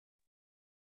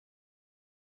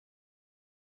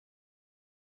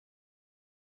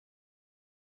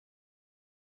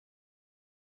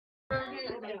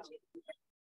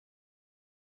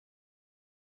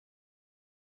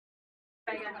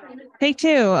Take two.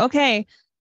 Okay.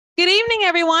 Good evening,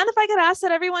 everyone. If I could ask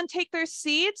that everyone take their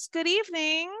seats. Good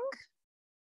evening.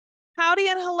 Howdy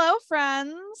and hello,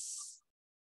 friends.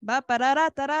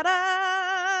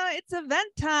 Ba-ba-da-da-da-da-da. It's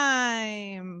event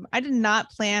time. I did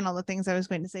not plan all the things I was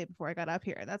going to say before I got up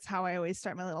here. That's how I always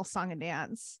start my little song and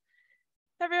dance.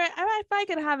 Everyone, if I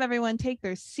could have everyone take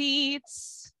their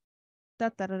seats.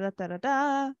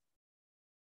 Da-da-da-da-da-da.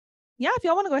 Yeah, if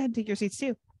y'all want to go ahead and take your seats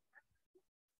too.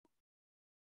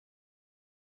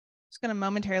 Just going to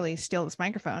momentarily steal this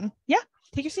microphone. Yeah,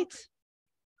 take your seats.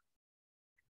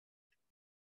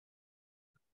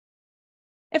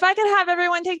 If I could have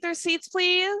everyone take their seats,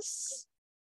 please.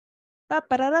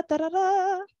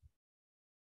 Ba-ba-da-da-da-da.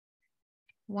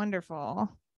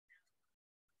 Wonderful.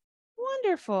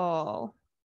 Wonderful.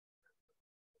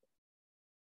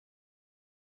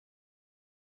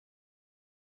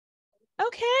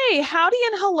 Okay, howdy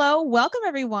and hello. Welcome,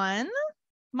 everyone.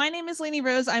 My name is Lainey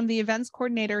Rose. I'm the events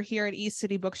coordinator here at East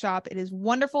City Bookshop. It is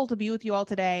wonderful to be with you all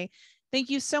today. Thank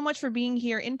you so much for being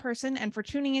here in person and for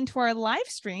tuning into our live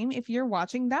stream if you're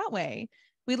watching that way.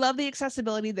 We love the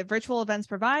accessibility that virtual events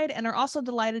provide and are also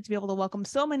delighted to be able to welcome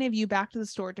so many of you back to the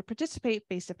store to participate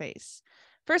face-to-face.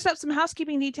 First up, some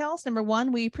housekeeping details. Number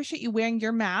one, we appreciate you wearing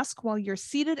your mask while you're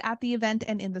seated at the event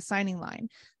and in the signing line.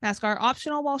 Masks are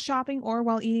optional while shopping or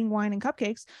while eating wine and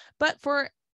cupcakes, but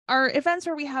for our events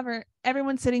where we have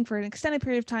everyone sitting for an extended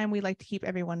period of time, we like to keep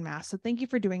everyone masked. So thank you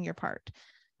for doing your part.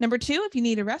 Number two, if you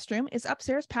need a restroom, it's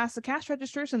upstairs past the cash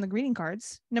registers and the greeting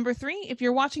cards. Number three, if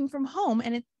you're watching from home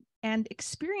and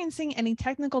experiencing any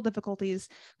technical difficulties,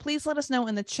 please let us know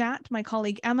in the chat. My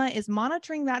colleague Emma is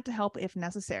monitoring that to help if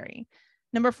necessary.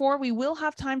 Number four, we will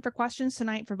have time for questions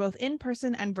tonight for both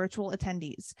in-person and virtual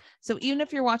attendees. So even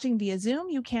if you're watching via Zoom,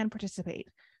 you can participate.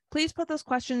 Please put those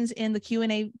questions in the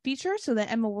Q&A feature so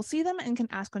that Emma will see them and can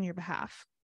ask on your behalf.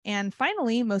 And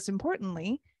finally, most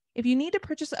importantly, if you need to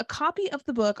purchase a copy of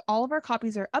the book, all of our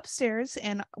copies are upstairs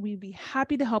and we'd be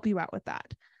happy to help you out with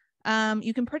that.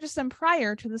 You can purchase them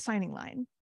prior to the signing line.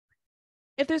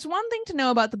 If there's one thing to know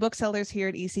about the booksellers here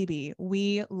at ECB,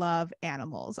 we love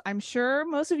animals. I'm sure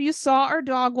most of you saw our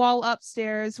dog wall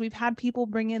upstairs. We've had people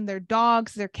bring in their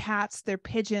dogs, their cats, their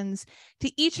pigeons,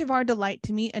 to each of our delight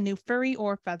to meet a new furry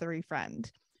or feathery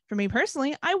friend. For me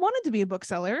personally, I wanted to be a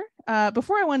bookseller.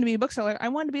 Before I wanted to be a bookseller, I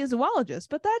wanted to be a zoologist,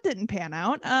 but that didn't pan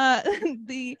out.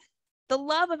 The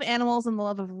love of animals and the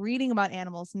love of reading about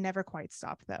animals never quite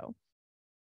stopped, though.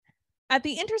 At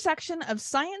the intersection of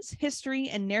science, history,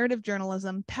 and narrative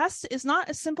journalism, Pests is not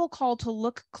a simple call to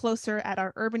look closer at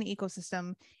our urban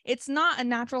ecosystem. It's not a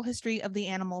natural history of the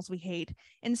animals we hate.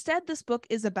 Instead, this book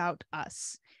is about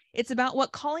us. It's about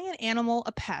what calling an animal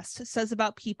a pest says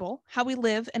about people, how we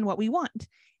live, and what we want.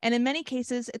 And in many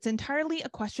cases, it's entirely a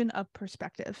question of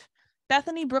perspective.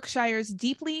 Bethany Brookshire's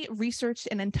deeply researched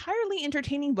and entirely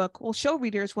entertaining book will show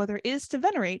readers what there is to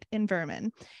venerate in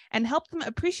vermin and help them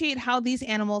appreciate how these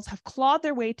animals have clawed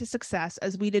their way to success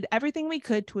as we did everything we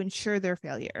could to ensure their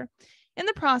failure. In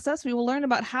the process, we will learn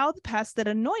about how the pests that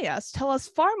annoy us tell us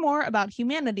far more about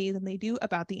humanity than they do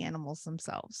about the animals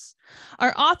themselves.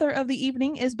 Our author of the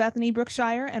evening is Bethany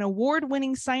Brookshire, an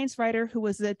award-winning science writer who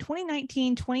was the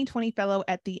 2019-2020 fellow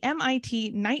at the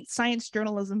MIT Knight Science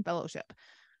Journalism Fellowship.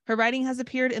 Her writing has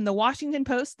appeared in the Washington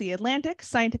Post, The Atlantic,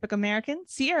 Scientific American,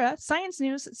 Sierra, Science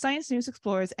News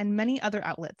Explorers, and many other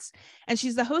outlets. And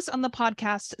she's the host on the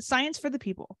podcast Science for the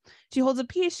People. She holds a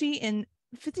PhD in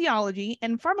physiology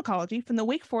and pharmacology from the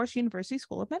Wake Forest University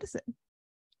School of Medicine.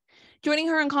 Joining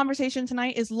her in conversation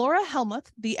tonight is Laura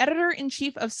Helmuth, the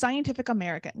editor-in-chief of Scientific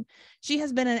American. She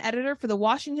has been an editor for the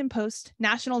Washington Post,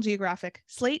 National Geographic,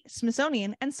 Slate,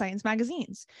 Smithsonian, and Science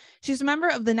magazines. She's a member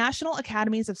of the National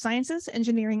Academies of Sciences,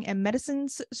 Engineering, and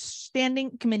Medicine's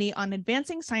Standing Committee on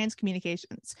Advancing Science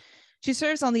Communications. She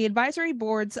serves on the advisory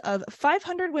boards of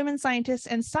 500 Women Scientists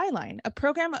and SciLine, a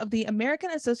program of the American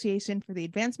Association for the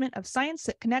Advancement of Science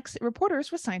that connects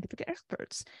reporters with scientific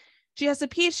experts. She has a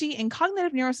PhD in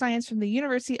cognitive neuroscience from the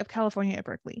University of California at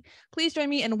Berkeley. Please join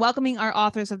me in welcoming our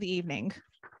authors of the evening.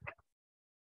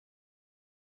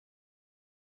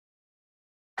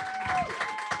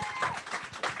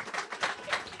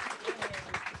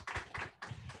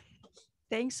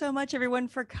 Thanks so much, everyone,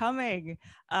 for coming.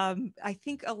 I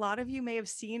think a lot of you may have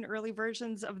seen early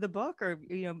versions of the book, or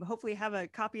hopefully have a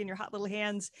copy in your hot little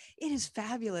hands. It is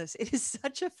fabulous. It is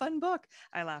such a fun book.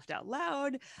 I laughed out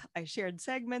loud. I shared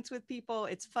segments with people.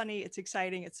 It's funny. It's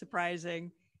exciting. It's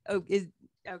surprising. Oh, is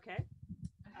okay.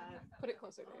 Put it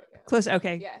closer. There. Close.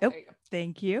 Okay. Yeah. Oh, there you go.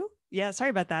 thank you. Yeah, sorry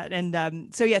about that.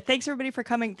 And so, yeah, thanks everybody for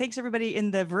coming. Thanks everybody in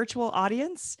the virtual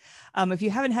audience. If you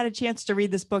haven't had a chance to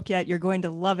read this book yet, you're going to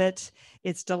love it.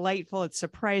 It's delightful. It's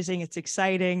surprising. It's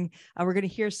exciting. We're going to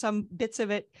hear some bits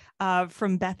of it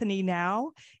from Bethany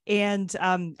now. And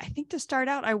I think to start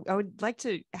out, I would like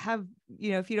to have,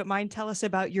 if you don't mind, tell us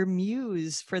about your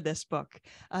muse for this book,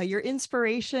 your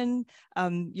inspiration,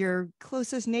 your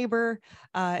closest neighbor.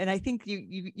 And I think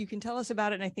you can tell us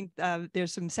about it. And I think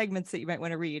there's some segments that you might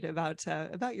want to read about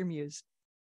your muse.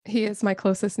 He is my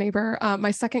closest neighbor. My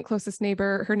second closest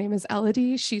neighbor, her name is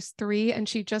Elodie. She's 3 and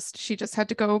she just had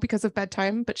to go because of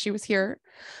bedtime, but she was here.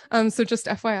 So just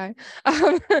FYI.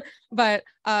 But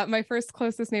my first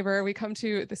closest neighbor, we come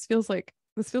to, this feels like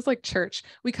church.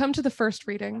 We come to the first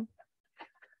reading.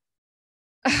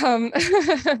 So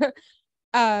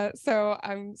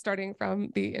I'm starting from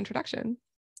the introduction.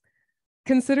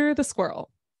 Consider the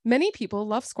squirrel. Many people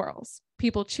love squirrels.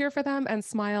 People cheer for them and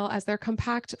smile as their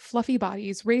compact, fluffy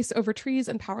bodies race over trees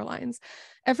and power lines.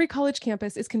 Every college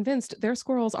campus is convinced their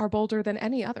squirrels are bolder than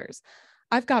any others.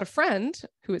 I've got a friend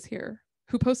who is here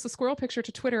who posts a squirrel picture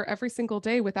to Twitter every single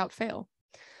day without fail.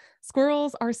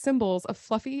 Squirrels are symbols of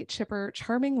fluffy, chipper,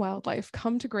 charming wildlife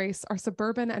come to grace our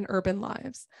suburban and urban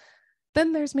lives.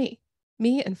 Then there's me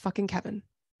and fucking Kevin.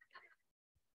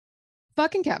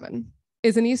 Fucking Kevin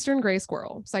is an eastern gray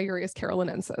squirrel, Sciurus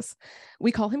carolinensis.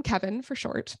 We call him Kevin for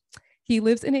short. He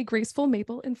lives in a graceful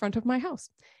maple in front of my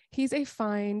house. He's a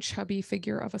fine, chubby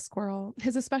figure of a squirrel.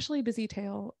 His especially busy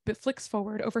tail flicks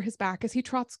forward over his back as he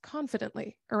trots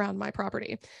confidently around my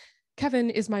property. Kevin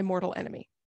is my mortal enemy.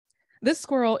 This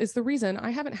squirrel is the reason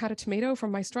I haven't had a tomato from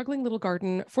my struggling little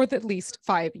garden for at least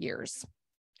 5 years.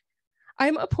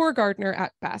 I'm a poor gardener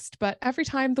at best, but every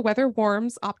time the weather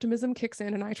warms, optimism kicks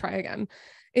in and I try again.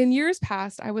 In years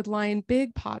past, I would line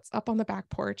big pots up on the back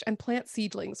porch and plant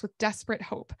seedlings with desperate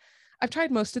hope. I've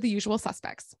tried most of the usual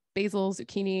suspects, basil,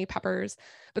 zucchini, peppers,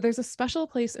 but there's a special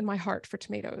place in my heart for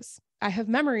tomatoes. I have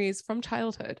memories from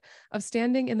childhood of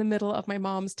standing in the middle of my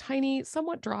mom's tiny,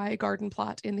 somewhat dry garden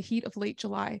plot in the heat of late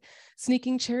July,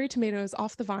 sneaking cherry tomatoes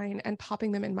off the vine and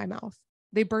popping them in my mouth.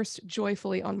 They burst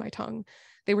joyfully on my tongue.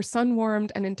 They were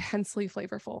sun-warmed and intensely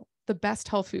flavorful, the best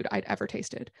health food I'd ever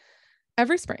tasted.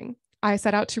 Every spring, I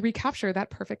set out to recapture that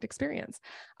perfect experience.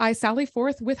 I sally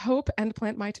forth with hope and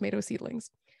plant my tomato seedlings.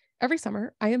 Every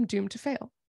summer, I am doomed to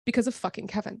fail because of fucking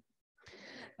Kevin.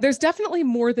 There's definitely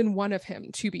more than one of him,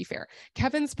 to be fair.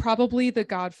 Kevin's probably the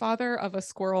godfather of a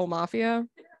squirrel mafia.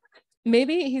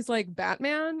 Maybe he's like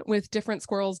Batman with different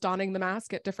squirrels donning the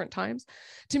mask at different times.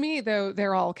 To me, though,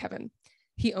 they're all Kevin.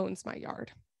 He owns my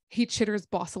yard. He chitters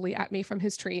bossily at me from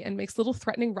his tree and makes little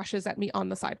threatening rushes at me on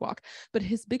the sidewalk. But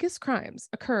his biggest crimes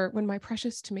occur when my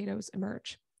precious tomatoes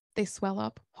emerge. They swell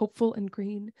up, hopeful and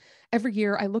green. Every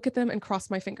year, I look at them and cross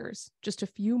my fingers. Just a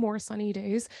few more sunny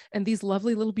days, and these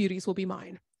lovely little beauties will be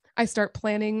mine. I start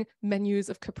planning menus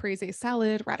of caprese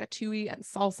salad, ratatouille, and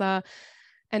salsa.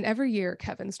 And every year,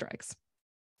 Kevin strikes.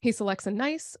 He selects a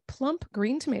nice, plump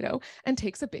green tomato and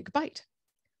takes a big bite.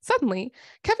 Suddenly,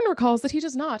 Kevin recalls that he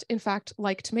does not, in fact,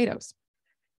 like tomatoes.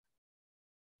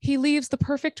 He leaves the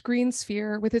perfect green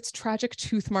sphere with its tragic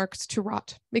tooth marks to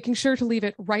rot, making sure to leave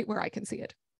it right where I can see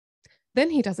it. Then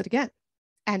he does it again,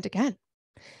 and again.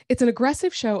 It's an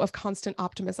aggressive show of constant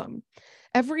optimism.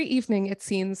 Every evening, it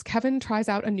seems, Kevin tries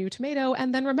out a new tomato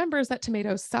and then remembers that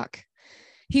tomatoes suck.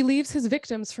 He leaves his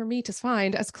victims for me to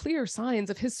find as clear signs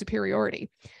of his superiority.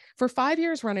 For 5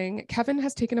 years running, Kevin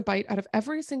has taken a bite out of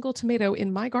every single tomato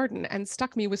in my garden and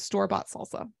stuck me with store-bought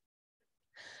salsa.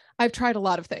 I've tried a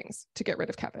lot of things to get rid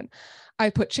of Kevin. I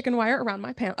put chicken wire around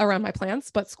my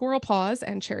plants, but squirrel paws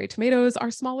and cherry tomatoes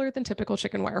are smaller than typical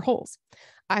chicken wire holes.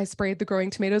 I sprayed the growing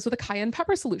tomatoes with a cayenne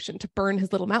pepper solution to burn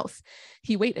his little mouth.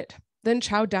 He waited, then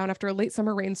chowed down after a late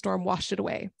summer rainstorm washed it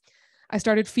away. I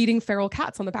started feeding feral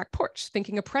cats on the back porch,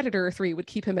 thinking a predator or 3 would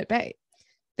keep him at bay.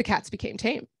 The cats became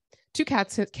tame. 2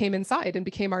 cats came inside and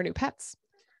became our new pets.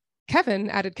 Kevin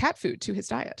added cat food to his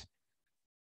diet.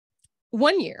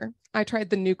 One year, I tried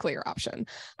the nuclear option.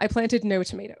 I planted no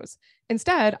tomatoes.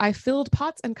 Instead, I filled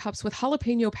pots and cups with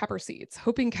jalapeno pepper seeds,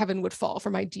 hoping Kevin would fall for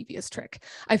my devious trick.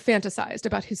 I fantasized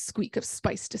about his squeak of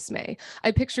spiced dismay.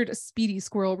 I pictured a speedy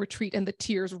squirrel retreat and the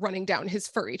tears running down his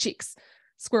furry cheeks.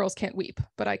 Squirrels can't weep,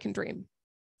 but I can dream.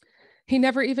 He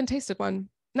never even tasted one.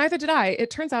 Neither did I. It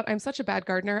turns out I'm such a bad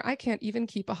gardener, I can't even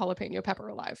keep a jalapeno pepper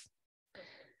alive.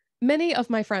 Many of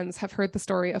my friends have heard the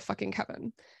story of fucking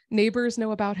Kevin. Neighbors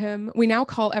know about him. We now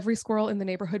call every squirrel in the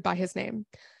neighborhood by his name.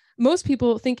 Most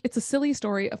people think it's a silly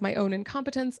story of my own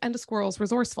incompetence and a squirrel's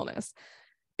resourcefulness.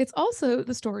 It's also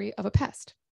the story of a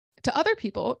pest. To other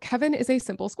people, Kevin is a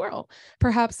simple squirrel,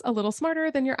 perhaps a little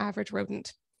smarter than your average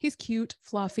rodent. He's cute,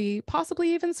 fluffy,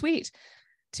 possibly even sweet.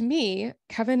 To me,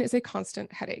 Kevin is a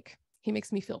constant headache. He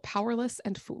makes me feel powerless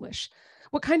and foolish.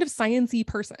 What kind of science-y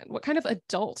person, what kind of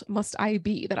adult must I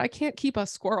be that I can't keep a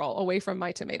squirrel away from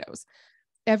my tomatoes?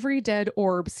 Every dead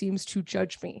orb seems to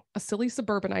judge me, a silly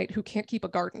suburbanite who can't keep a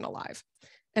garden alive.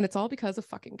 And it's all because of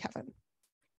fucking Kevin.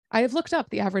 I have looked up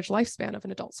the average lifespan of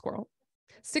an adult squirrel.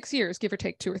 6 years, give or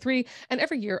take 2 or 3, and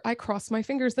every year I cross my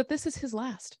fingers that this is his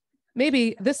last.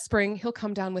 Maybe this spring he'll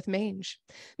come down with mange.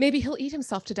 Maybe he'll eat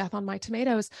himself to death on my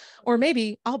tomatoes, or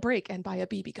maybe I'll break and buy a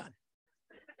BB gun.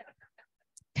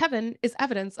 Kevin is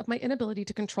evidence of my inability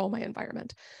to control my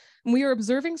environment. We are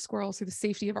observing squirrels through the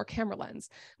safety of our camera lens,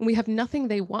 and we have nothing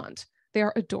they want. They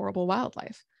are adorable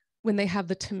wildlife. When they have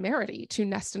the temerity to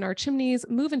nest in our chimneys,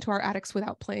 move into our attics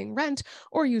without paying rent,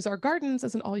 or use our gardens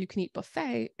as an all-you-can-eat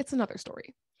buffet, it's another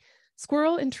story.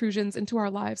 Squirrel intrusions into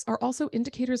our lives are also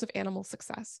indicators of animal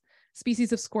success.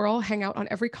 Species of squirrel hang out on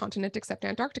every continent except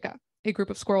Antarctica. A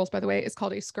group of squirrels, by the way, is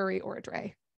called a scurry or a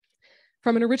dray.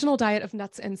 From an original diet of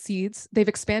nuts and seeds, they've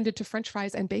expanded to French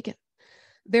fries and bacon.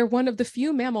 They're one of the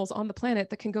few mammals on the planet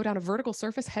that can go down a vertical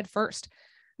surface head first.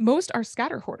 Most are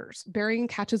scatter hoarders, burying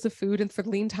catches of food for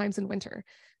lean times in winter.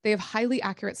 They have highly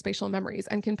accurate spatial memories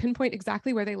and can pinpoint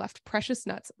exactly where they left precious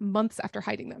nuts months after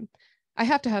hiding them. I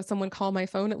have to have someone call my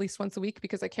phone at least once a week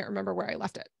because I can't remember where I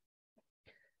left it.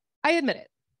 I admit it.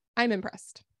 I'm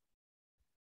impressed.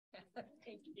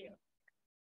 Thank you.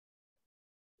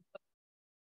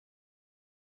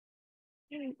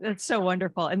 That's so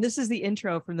wonderful. And this is the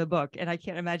intro from the book. And I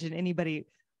can't imagine anybody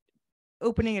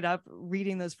opening it up,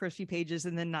 reading those first few pages,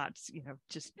 and then not,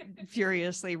 just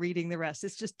furiously reading the rest.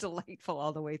 It's just delightful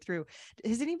all the way through.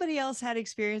 Has anybody else had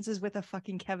experiences with a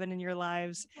fucking Kevin in your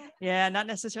lives? Yeah, not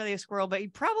necessarily a squirrel, but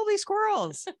probably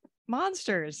squirrels,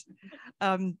 monsters.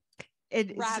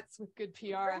 Rats with good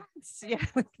PR. Rats, yeah,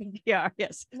 with good PR.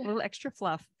 Yes, a little extra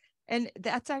fluff. And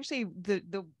that's actually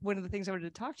the one of the things I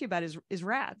wanted to talk to you about is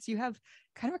rats. You have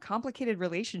kind of a complicated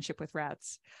relationship with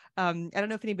rats. I don't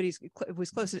know if anybody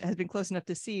has been close enough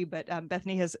to see, but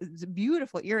Bethany has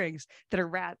beautiful earrings that are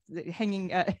rat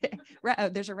hanging.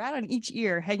 There's a rat on each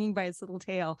ear hanging by its little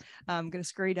tail. Going to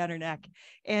scurry down her neck.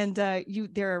 And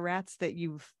there are rats that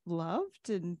you've loved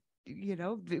and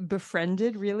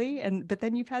befriended, really. But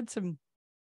then you've had some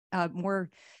more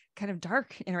kind of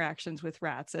dark interactions with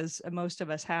rats, as most of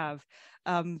us have.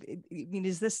 Can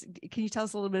you tell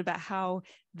us a little bit about how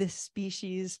this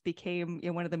species became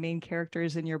one of the main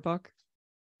characters in your book?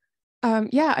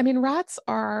 Rats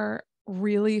are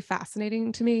really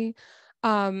fascinating to me.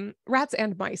 Rats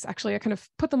and mice, actually, I kind of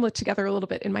put them together a little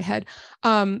bit in my head,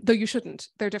 though you shouldn't.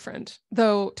 They're different.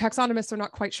 Though taxonomists are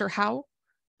not quite sure how.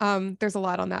 There's a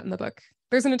lot on that in the book.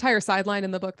 There's an entire sideline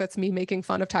in the book that's me making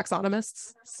fun of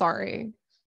taxonomists. Sorry.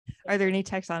 Are there any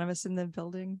taxonomists in the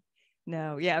building?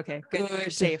 No. Yeah. Okay. Good. You're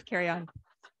safe. Carry on.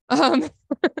 I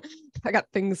got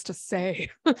things to say.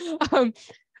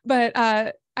 But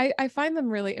I find them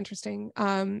really interesting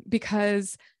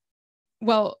because,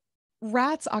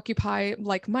 rats occupy,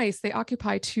 like mice, they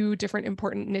occupy 2 different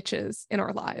important niches in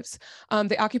our lives.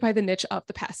 They occupy the niche of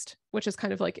the pest, which is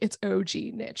kind of like its OG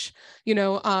niche,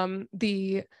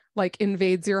 the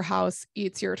invades your house,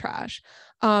 eats your trash.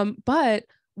 But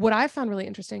what I found really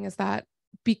interesting is that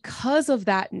because of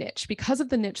that niche, because of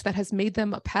the niche that has made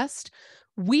them a pest,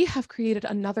 we have created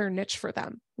another niche for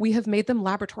them. We have made them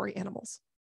laboratory animals.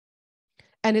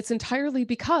 And it's entirely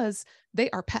because they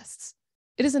are pests.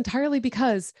 It is entirely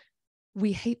because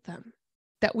we hate them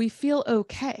that we feel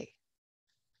okay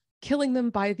killing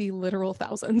them by the literal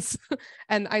thousands.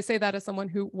 And I say that as someone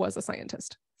who was a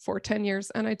scientist for 10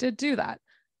 years, and I did do that,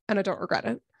 and I don't regret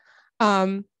it.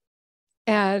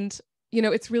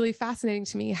 It's really fascinating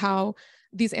to me how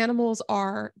these animals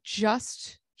are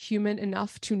just human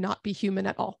enough to not be human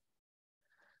at all.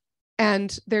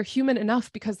 And they're human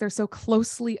enough because they're so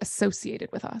closely associated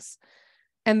with us.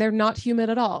 And they're not human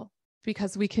at all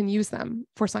because we can use them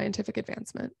for scientific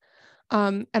advancement.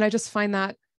 And I just find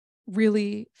that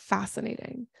really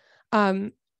fascinating.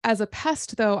 As a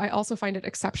pest, though, I also find it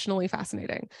exceptionally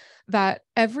fascinating that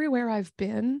everywhere I've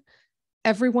been,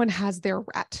 everyone has their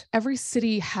rat. Every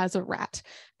city has a rat.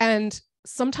 And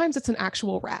sometimes it's an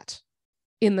actual rat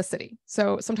in the city.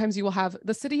 So sometimes you will have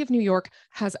the city of New York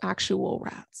has actual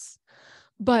rats,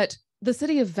 but the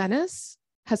city of Venice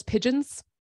has pigeons.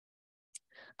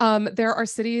 There are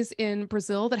cities in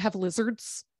Brazil that have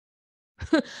lizards.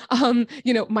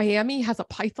 Miami has a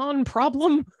python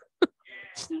problem.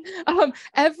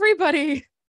 Every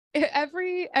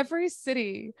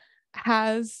city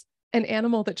has an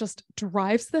animal that just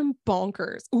drives them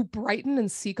bonkers. Ooh, Brighton and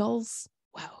seagulls.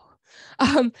 Wow.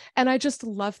 And I just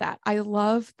love that. I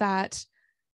love that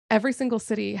every single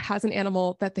city has an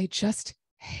animal that they just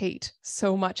hate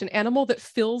so much, an animal that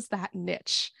fills that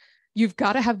niche. You've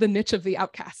got to have the niche of the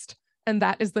outcast, and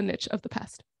that is the niche of the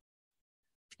pest.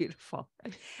 Beautiful.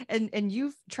 And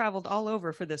you've traveled all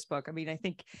over for this book. I mean, I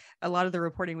think a lot of the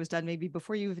reporting was done maybe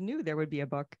before you even knew there would be a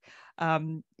book.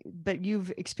 But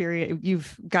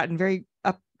you've gotten very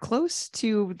up close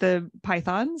to the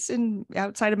pythons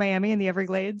outside of Miami in the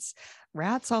Everglades,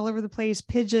 rats all over the place,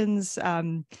 pigeons,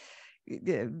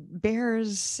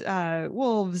 bears,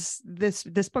 wolves.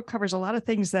 This book covers a lot of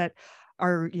things that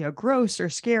are, gross or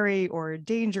scary or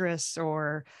dangerous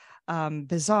or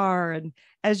bizarre. And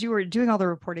as you were doing all the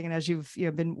reporting and as you've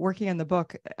been working on the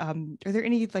book, are there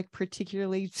any like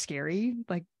particularly scary,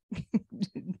 like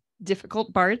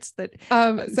difficult parts that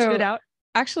stood out?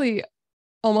 Actually,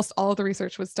 almost all of the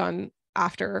research was done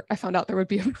after I found out there would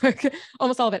be a book,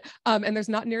 almost all of it. And there's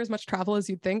not near as much travel as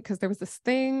you'd think, because there was this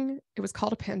thing, it was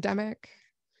called a pandemic.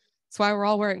 That's why we're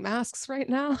all wearing masks right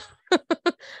now.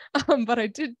 But I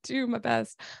did do my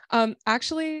best.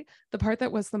 Actually, the part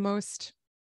that was the most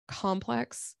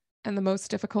complex and the most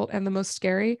difficult and the most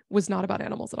scary was not about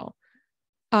animals at all.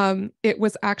 It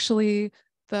was actually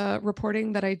the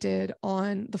reporting that I did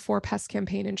on the 4 Pests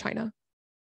campaign in China,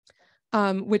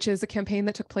 which is a campaign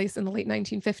that took place in the late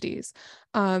 1950s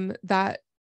that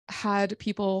had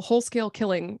people whole-scale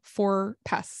killing 4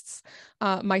 pests.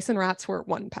 Mice and rats were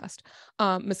one pest.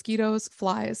 Mosquitoes,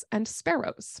 flies, and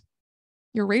sparrows.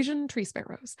 Eurasian tree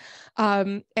sparrows.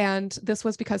 And this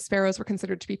was because sparrows were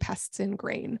considered to be pests in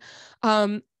grain.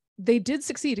 They did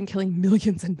succeed in killing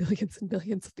millions and millions and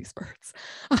millions of these birds,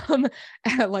 and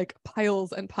like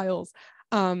piles and piles.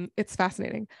 It's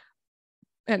fascinating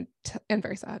and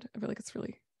very sad. I feel like it's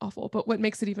really awful. But what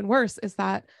makes it even worse is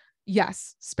that,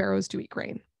 yes, sparrows do eat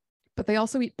grain, but they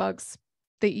also eat bugs.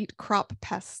 They eat crop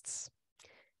pests.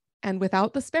 And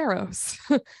without the sparrows,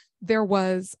 there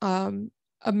was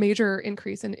a major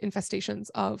increase in infestations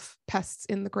of pests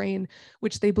in the grain,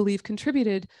 which they believe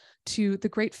contributed to the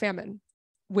Great Famine,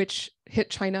 which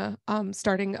hit China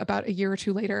starting about a year or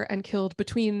two later and killed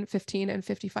between 15 and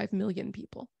 55 million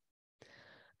people.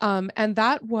 And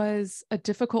that was a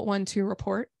difficult one to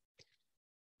report,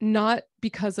 not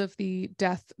because of the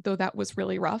death, though that was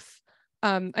really rough.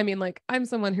 I mean, like, I'm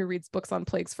someone who reads books on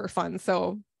plagues for fun,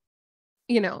 so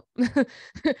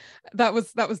that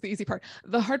was the easy part.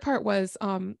 The hard part was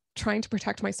trying to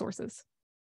protect my sources.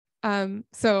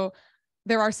 So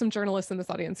there are some journalists in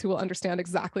this audience who will understand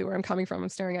exactly where I'm coming from. I'm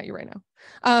staring at you right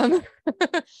now.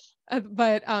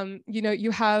 But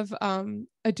you have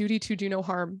a duty to do no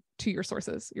harm to your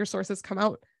sources. Your sources come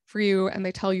out for you and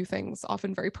they tell you things,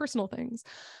 often very personal things.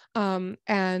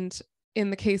 And in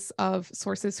the case of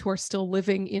sources who are still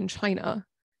living in China,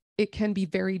 it can be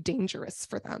very dangerous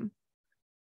for them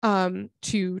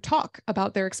to talk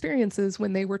about their experiences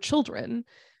when they were children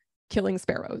killing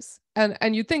sparrows.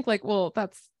 And you'd think like, well,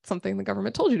 that's something the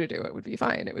government told you to do. It would be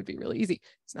fine. It would be really easy.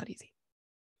 It's not easy.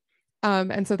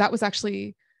 And so that was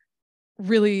actually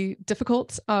really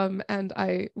difficult. And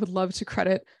I would love to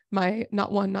credit my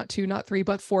not 1, not 2, not 3,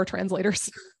 but 4 translators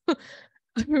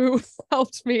who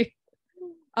helped me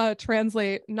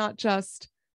translate not just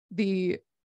the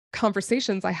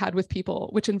conversations I had with people,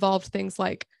 which involved things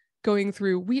like going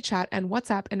through WeChat and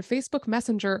WhatsApp and Facebook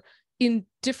Messenger in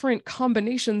different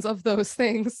combinations of those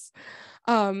things.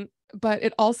 But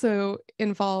it also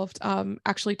involved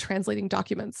actually translating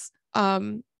documents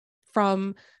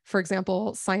from, for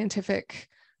example, scientific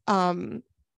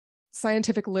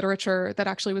literature that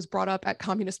actually was brought up at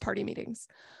Communist Party meetings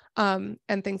and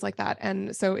things like that.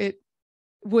 And so it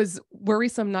was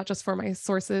worrisome, not just for my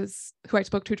sources who I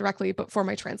spoke to directly, but for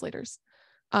my translators.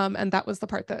 And that was the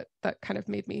part that kind of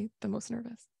made me the most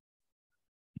nervous.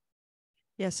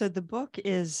 Yeah, so the book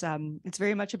is, it's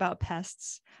very much about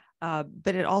pests,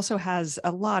 but it also has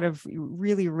a lot of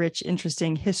really rich,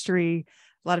 interesting history,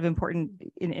 a lot of important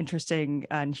and interesting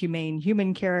and humane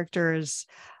human characters,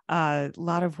 a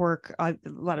lot of work, a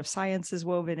lot of science is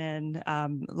woven in, a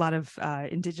lot of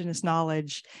indigenous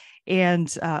knowledge,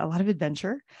 and a lot of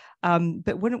adventure.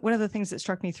 But one of the things that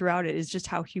struck me throughout it is just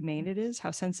how humane it is,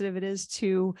 how sensitive it is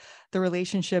to the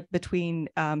relationship between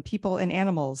people and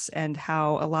animals, and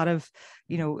how a lot of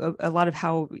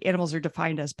how animals are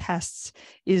defined as pests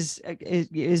is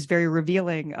very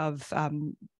revealing of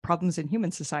problems in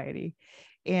human society.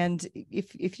 And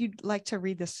if you'd like to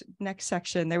read this next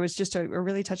section, there was just a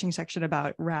really touching section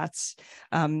about rats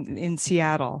in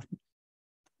Seattle.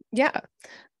 Yeah,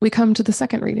 we come to the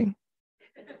second reading.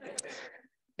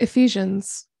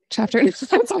 Ephesians chapter. I'm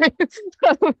sorry.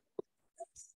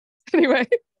 Anyway,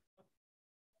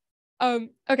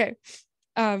 Okay.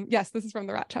 Yes, this is from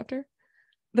the rat chapter.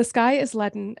 The sky is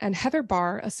leaden, and Heather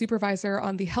Barr, a supervisor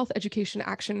on the Health Education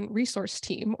Action Resource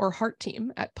Team, or HEART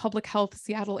team, at Public Health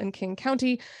Seattle and King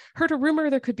County, heard a rumor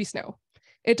there could be snow.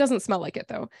 It doesn't smell like it,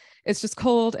 though. It's just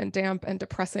cold and damp and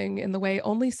depressing in the way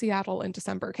only Seattle in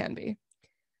December can be.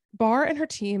 Barr and her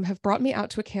team have brought me out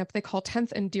to a camp they call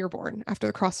 10th and Dearborn after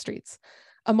the cross streets.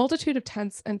 A multitude of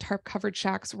tents and tarp-covered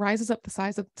shacks rises up the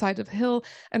side of the hill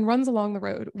and runs along the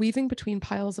road, weaving between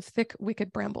piles of thick,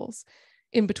 wicked brambles.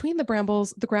 In between the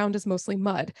brambles, the ground is mostly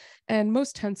mud, and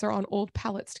most tents are on old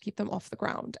pallets to keep them off the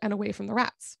ground and away from the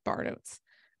rats, Barr notes.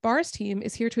 Barr's team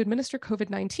is here to administer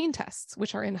COVID-19 tests,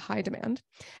 which are in high demand,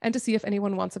 and to see if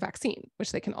anyone wants a vaccine,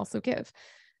 which they can also give.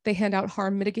 They hand out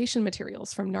harm mitigation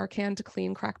materials from Narcan to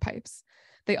clean crack pipes.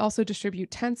 They also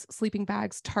distribute tents, sleeping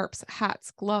bags, tarps, hats,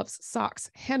 gloves,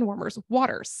 socks, hand warmers,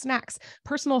 water, snacks,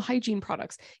 personal hygiene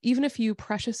products, even a few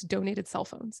precious donated cell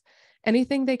phones.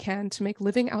 Anything they can to make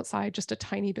living outside just a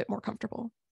tiny bit more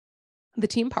comfortable. The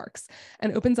team parks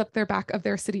and opens up their back of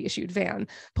their city-issued van,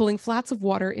 pulling flats of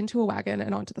water into a wagon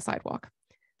and onto the sidewalk.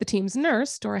 The team's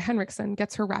nurse, Dora Henriksen,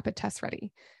 gets her rapid tests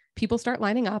ready. People start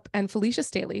lining up, and Felicia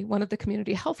Staley, one of the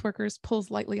community health workers, pulls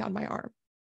lightly on my arm.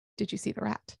 Did you see the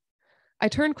rat? I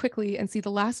turn quickly and see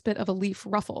the last bit of a leaf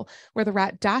ruffle where the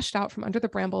rat dashed out from under the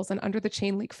brambles and under the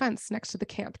chain link fence next to the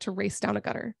camp to race down a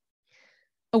gutter.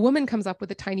 A woman comes up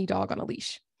with a tiny dog on a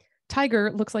leash.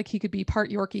 Tiger looks like he could be part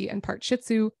Yorkie and part Shih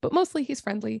Tzu, but mostly he's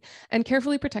friendly and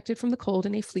carefully protected from the cold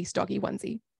in a fleece doggy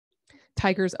onesie.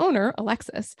 Tiger's owner,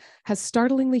 Alexis, has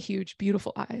startlingly huge,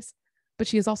 beautiful eyes, but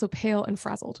she is also pale and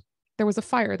frazzled. There was a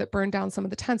fire that burned down some of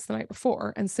the tents the night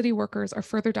before, and city workers are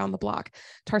further down the block,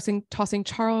 tossing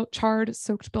charred,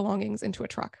 soaked belongings into a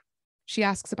truck. She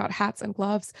asks about hats and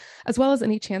gloves, as well as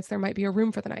any chance there might be a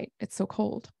room for the night. It's so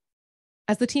cold.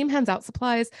 As the team hands out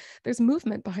supplies, there's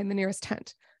movement behind the nearest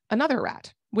tent. Another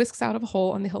rat whisks out of a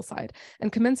hole on the hillside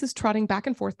and commences trotting back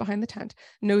and forth behind the tent,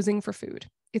 nosing for food.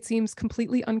 It seems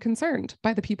completely unconcerned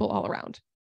by the people all around.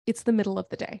 It's the middle of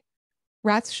the day.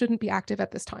 Rats shouldn't be active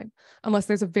at this time, unless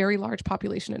there's a very large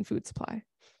population and food supply.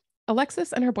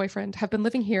 Alexis and her boyfriend have been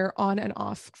living here on and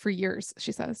off for years,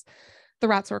 she says. The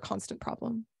rats are a constant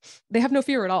problem. They have no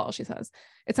fear at all, she says.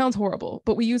 It sounds horrible,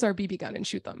 but we use our BB gun and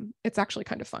shoot them. It's actually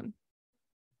kind of fun.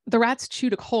 The rats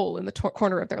chewed a hole in the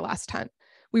corner of their last tent.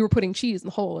 We were putting cheese in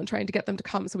the hole and trying to get them to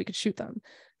come so we could shoot them.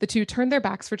 The two turned their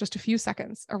backs for just a few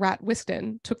seconds. A rat whisked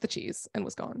in, took the cheese, and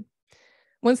was gone.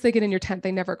 Once they get in your tent,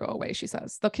 they never go away, she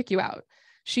says. They'll kick you out.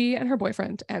 She and her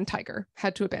boyfriend and Tiger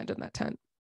had to abandon that tent.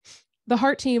 The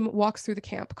HEART team walks through the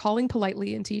camp, calling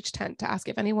politely into each tent to ask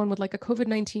if anyone would like a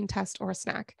COVID-19 test or a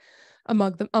snack.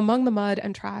 Among the mud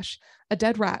and trash, a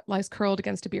dead rat lies curled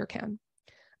against a beer can.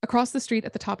 Across the street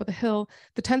at the top of the hill,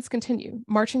 the tents continue,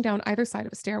 marching down either side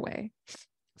of a stairway.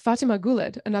 Fatima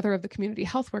Guled, another of the community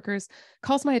health workers,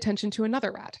 calls my attention to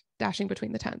another rat dashing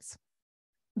between the tents.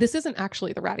 This isn't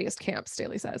actually the rattiest camp,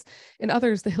 Staley says. In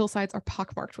others, the hillsides are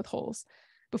pockmarked with holes.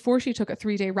 Before she took a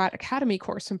 3-day Rat Academy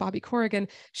course from Bobby Corrigan,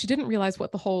 she didn't realize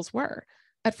what the holes were.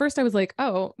 At first, I was like,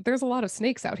 oh, there's a lot of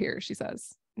snakes out here, she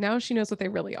says. Now she knows what they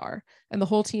really are, and the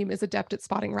whole team is adept at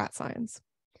spotting rat signs.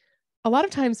 A lot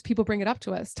of times people bring it up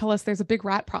to us, tell us there's a big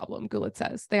rat problem, Guled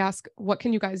says. They ask, what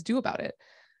can you guys do about it?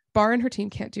 Barr and her team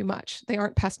can't do much. They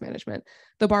aren't pest management,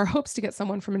 though Barr hopes to get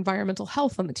someone from environmental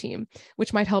health on the team,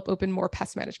 which might help open more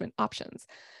pest management options.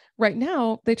 Right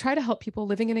now, they try to help people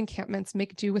living in encampments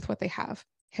make do with what they have,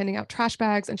 handing out trash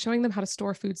bags and showing them how to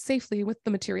store food safely with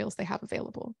the materials they have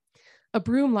available. A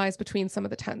broom lies between some of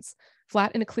the tents,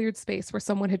 flat in a cleared space where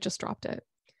someone had just dropped it.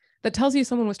 That tells you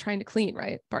someone was trying to clean,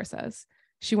 right? Barr says.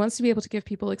 She wants to be able to give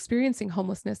people experiencing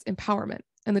homelessness empowerment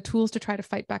and the tools to try to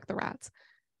fight back the rats.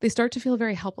 They start to feel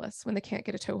very helpless when they can't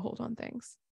get a toehold on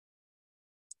things.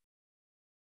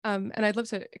 And I'd love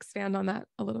to expand on that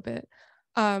a little bit.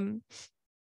 A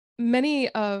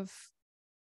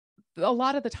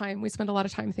lot of the time, we spend a lot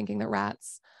of time thinking that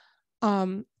rats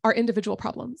are individual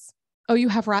problems. Oh, you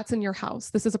have rats in your house.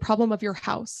 This is a problem of your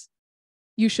house.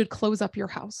 You should close up your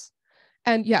house.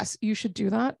 And yes, you should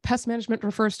do that. Pest management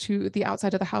refers to the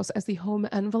outside of the house as the home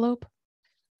envelope.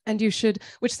 And you should,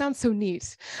 which sounds so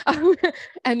neat,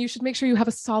 and you should make sure you have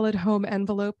a solid home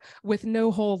envelope with no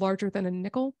hole larger than a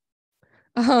nickel.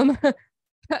 So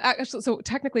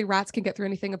technically rats can get through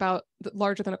anything about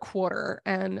larger than a quarter,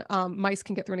 and mice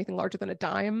can get through anything larger than a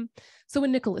dime. So a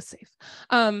nickel is safe.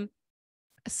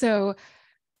 So,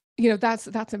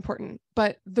 that's important.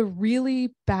 But the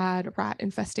really bad rat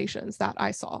infestations that I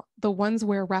saw, the ones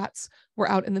where rats were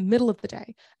out in the middle of the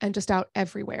day and just out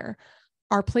everywhere,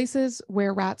 are places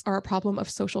where rats are a problem of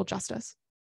social justice.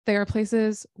 They are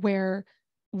places where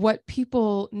What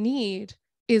people need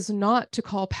is not to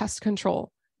call pest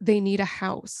control. They need a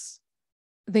house.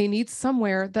 They need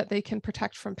somewhere that they can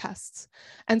protect from pests.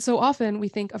 And so often we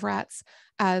think of rats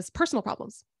as personal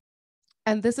problems.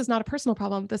 And this is not a personal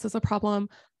problem. This is a problem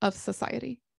of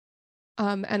society,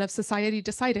 and of society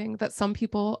deciding that some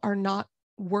people are not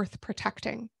worth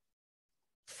protecting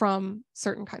from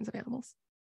certain kinds of animals.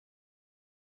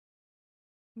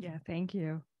 Yeah, thank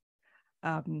you.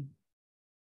 And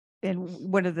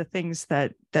one of the things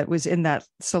that was in that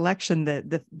selection,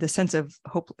 the sense of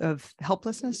hope, of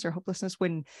helplessness or hopelessness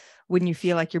when you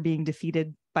feel like you're being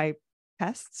defeated by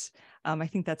pests. I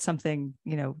think that's something,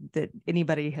 that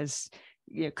anybody has,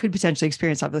 could potentially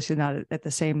experience, obviously not at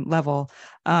the same level.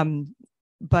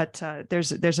 But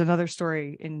there's another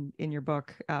story in your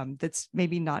book that's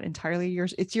maybe not entirely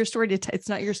yours. It's your story it's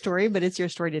not your story, but it's your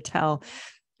story to tell.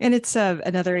 And it's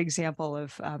another example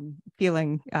of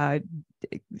feeling, I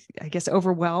guess,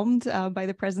 overwhelmed by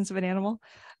the presence of an animal.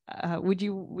 Would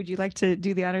you like to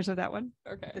do the honors of that one?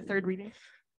 Okay. The third reading.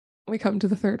 We come to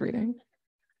the third reading.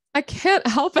 I can't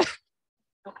help it.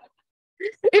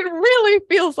 It really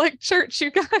feels like church, you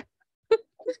guys.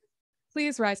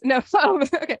 Please rise. No.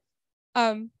 Okay.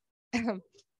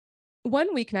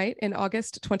 One weeknight in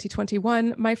August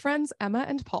 2021, my friends Emma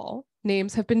and Paul,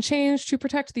 names have been changed to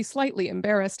protect the slightly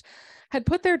embarrassed, had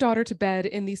put their daughter to bed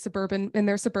in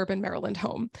their suburban Maryland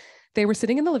home. They were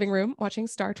sitting in the living room watching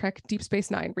Star Trek Deep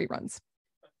Space Nine reruns.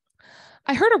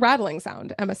 I heard a rattling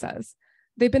sound, Emma says.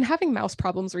 They've been having mouse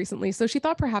problems recently, so she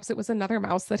thought perhaps it was another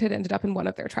mouse that had ended up in one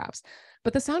of their traps.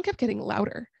 But the sound kept getting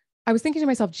louder. I was thinking to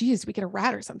myself, geez, did we get a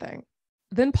rat or something?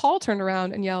 Then Paul turned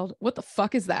around and yelled, "What the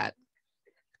fuck is that?"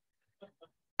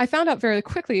 I found out very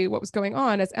quickly what was going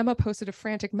on as Emma posted a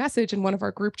frantic message in one of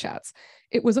our group chats.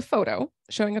 It was a photo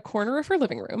showing a corner of her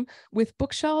living room with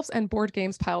bookshelves and board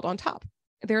games piled on top.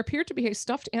 There appeared to be a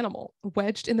stuffed animal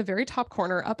wedged in the very top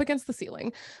corner up against the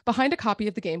ceiling behind a copy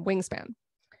of the game Wingspan.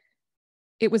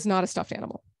 It was not a stuffed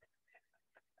animal.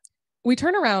 We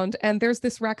turn around and there's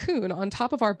this raccoon on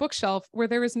top of our bookshelf where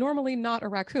there is normally not a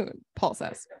raccoon, Paul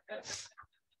says.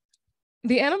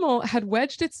 The animal had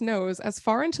wedged its nose as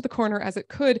far into the corner as it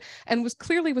could and was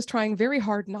trying very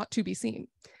hard not to be seen.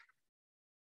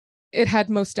 It had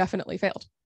most definitely failed.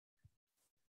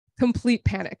 Complete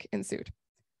panic ensued.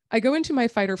 I go into my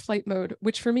fight or flight mode,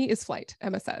 which for me is flight,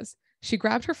 Emma says. She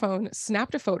grabbed her phone,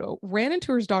 snapped a photo, ran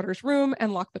into her daughter's room,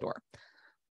 and locked the door.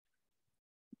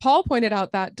 Paul pointed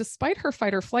out that despite her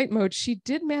fight or flight mode, she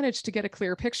did manage to get a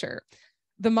clear picture.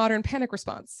 The modern panic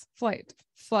response, fight,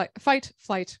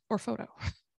 flight, or photo.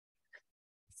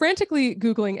 Frantically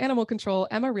Googling animal control,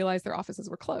 Emma realized their offices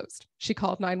were closed. She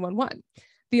called 911.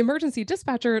 The emergency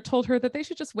dispatcher told her that they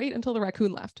should just wait until the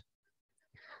raccoon left.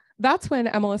 That's when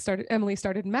Emma started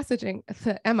messaging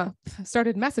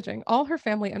all her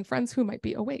family and friends who might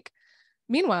be awake.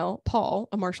 Meanwhile, Paul,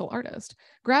 a martial artist,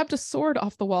 grabbed a sword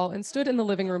off the wall and stood in the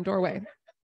living room doorway.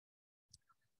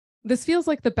 This feels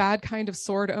like the bad kind of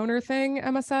sword owner thing,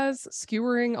 Emma says,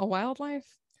 skewering a wildlife.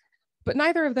 But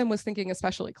neither of them was thinking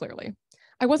especially clearly.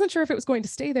 I wasn't sure if it was going to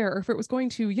stay there or if it was going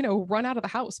to, run out of the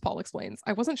house, Paul explains.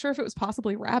 I wasn't sure if it was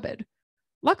possibly rabid.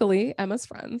 Luckily, Emma's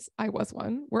friends, I was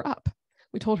one, were up.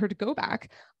 We told her to go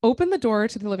back, open the door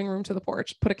to the living room to the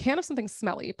porch, put a can of something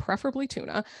smelly, preferably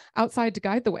tuna, outside to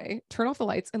guide the way, turn off the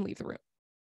lights, and leave the room.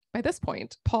 By this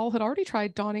point, Paul had already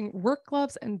tried donning work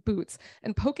gloves and boots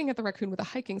and poking at the raccoon with a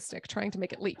hiking stick, trying to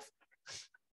make it leave.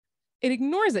 It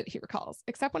ignores it, he recalls,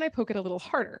 except when I poke it a little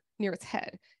harder, near its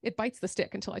head. It bites the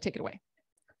stick until I take it away.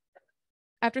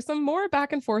 After some more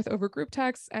back and forth over group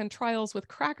texts and trials with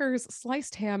crackers,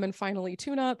 sliced ham, and finally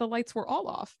tuna, the lights were all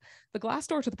off. The glass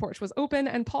door to the porch was open,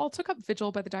 and Paul took up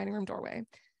vigil by the dining room doorway.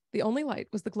 The only light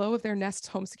was the glow of their Nest's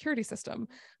home security system,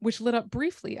 which lit up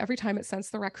briefly every time it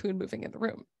sensed the raccoon moving in the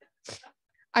room.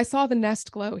 I saw the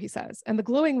Nest glow, he says, and the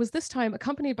glowing was this time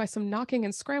accompanied by some knocking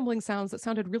and scrambling sounds that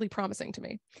sounded really promising to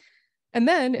me. And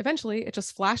then, eventually, it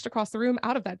just flashed across the room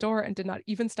out of that door and did not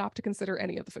even stop to consider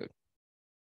any of the food.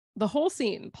 The whole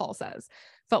scene, Paul says,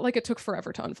 felt like it took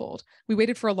forever to unfold. We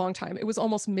waited for a long time. It was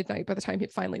almost midnight by the time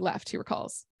he'd finally left, he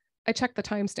recalls. I checked the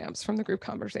timestamps from the group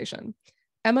conversation.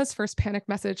 Emma's first panic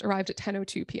message arrived at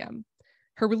 10:02 p.m.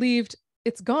 Her relieved,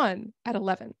 "It's gone," at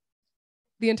 11.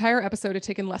 The entire episode had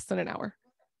taken less than an hour.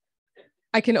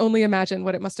 I can only imagine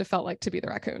what it must have felt like to be the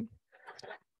raccoon.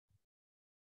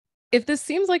 If this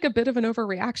seems like a bit of an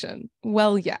overreaction,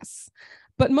 well, yes.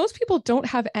 But most people don't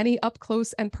have any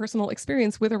up-close and personal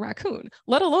experience with a raccoon,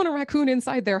 let alone a raccoon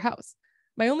inside their house.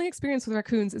 My only experience with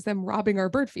raccoons is them robbing our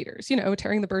bird feeders,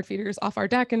 tearing the bird feeders off our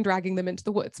deck and dragging them into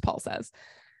the woods, Paul says.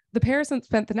 The pair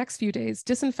spent the next few days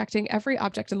disinfecting every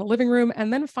object in the living room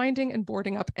and then finding and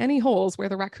boarding up any holes where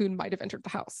the raccoon might have entered the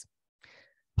house.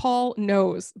 Paul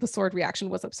knows the sword reaction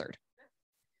was absurd.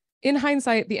 In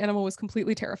hindsight, the animal was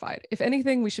completely terrified. If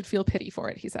anything, we should feel pity for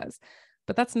it, he says.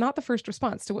 But that's not the first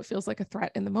response to what feels like a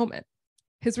threat in the moment.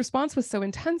 His response was so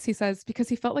intense, he says, because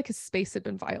he felt like his space had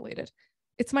been violated.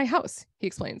 It's my house, he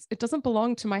explains. It doesn't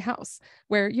belong to my house,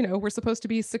 where, we're supposed to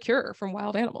be secure from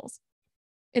wild animals.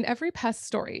 In every pest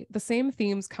story, the same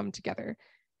themes come together.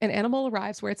 An animal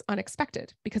arrives where it's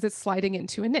unexpected because it's sliding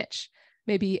into a niche,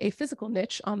 maybe a physical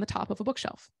niche on the top of a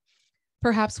bookshelf.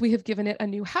 Perhaps we have given it a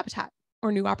new habitat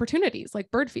or new opportunities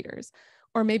like bird feeders,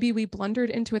 or maybe we blundered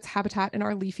into its habitat in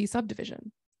our leafy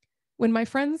subdivision. When my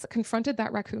friends confronted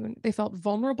that raccoon, they felt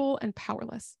vulnerable and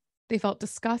powerless. They felt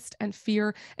disgust and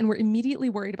fear and were immediately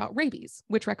worried about rabies,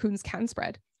 which raccoons can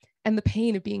spread, and the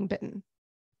pain of being bitten.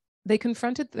 They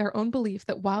confronted their own belief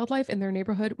that wildlife in their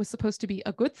neighborhood was supposed to be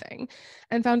a good thing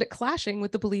and found it clashing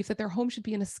with the belief that their home should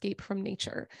be an escape from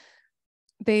nature.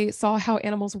 They saw how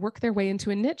animals work their way into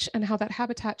a niche and how that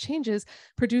habitat changes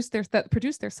produced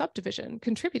their subdivision,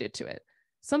 contributed to it.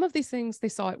 Some of these things they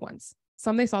saw at once,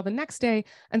 some they saw the next day,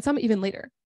 and some even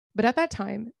later. But at that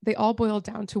time, they all boiled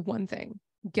down to one thing: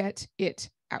 get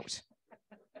it out.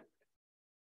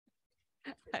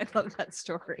 I love that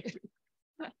story.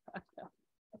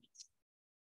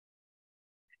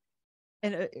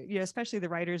 And especially the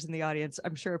writers in the audience,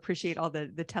 I'm sure appreciate all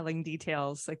the telling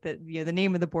details, like the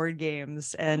name of the board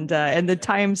games and the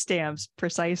timestamps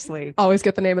precisely. Always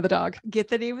get the name of the dog. Get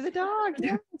the name of the dog,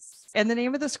 yes, and the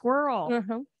name of the squirrel.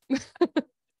 Uh-huh.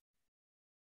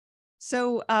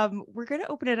 So we're going to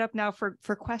open it up now for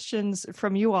questions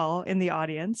from you all in the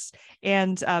audience,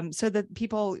 and so that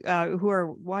people who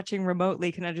are watching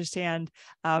remotely can understand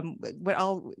what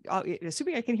I'll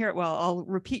assuming I can hear it well, I'll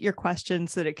repeat your question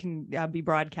so that it can be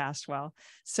broadcast well.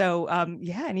 So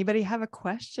anybody have a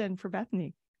question for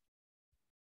Bethany?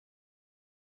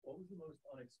 What was the most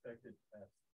unexpected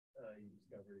pest you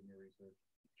discovered in your research?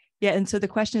 Yeah, and so the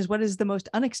question is, what is the most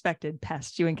unexpected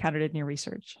pest you encountered in your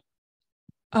research?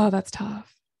 Oh, that's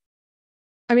tough.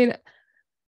 I mean,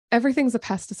 everything's a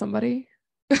pest to somebody.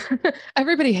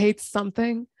 Everybody hates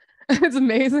something. It's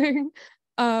amazing.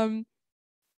 I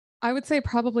would say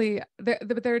probably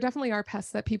there definitely are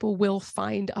pests that people will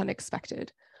find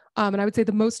unexpected. And I would say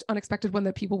the most unexpected one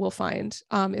that people will find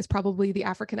is probably the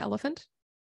African elephant,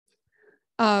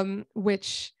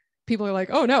 which people are like,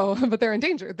 oh no, but they're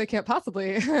endangered. They can't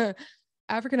possibly.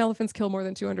 African elephants kill more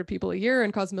than 200 people a year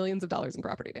and cause millions of dollars in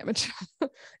property damage.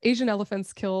 Asian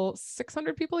elephants kill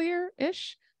 600 people a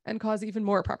year-ish and cause even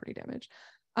more property damage.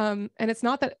 And it's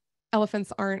not that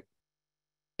elephants aren't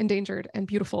endangered and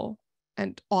beautiful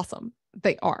and awesome.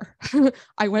 They are.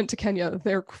 I went to Kenya.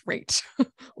 They're great.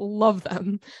 Love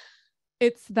them.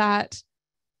 It's that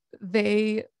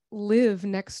they live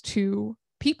next to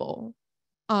people,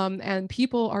 and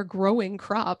people are growing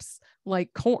crops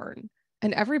like corn.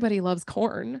 And everybody loves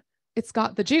corn. It's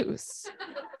got the juice.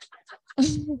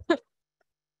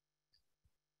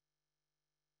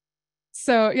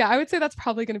 So yeah, I would say that's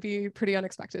probably going to be pretty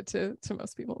unexpected to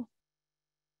most people.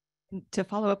 To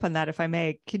follow up on that, if I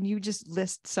may, can you just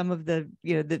list some of the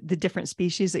different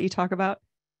species that you talk about?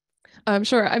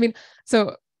 Sure. I mean,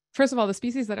 so first of all, the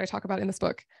species that I talk about in this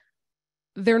book,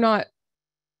 they're not,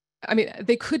 I mean,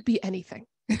 they could be anything.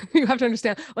 You have to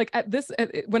understand, like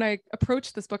when I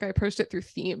approached this book, I approached it through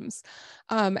themes.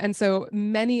 And so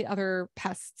many other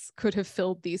pests could have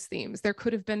filled these themes. There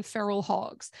could have been feral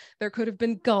hogs. There could have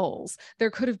been gulls. There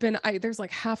could have been, there's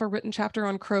like half a written chapter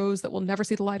on crows that will never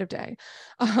see the light of day.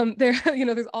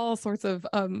 There's all sorts of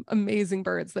amazing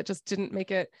birds that just didn't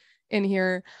make it in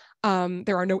here.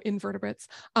 There are no invertebrates.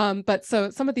 But so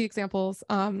some of the examples,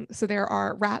 so there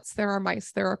are rats, there are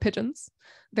mice, there are pigeons,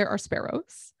 there are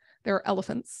sparrows. There are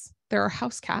elephants. There are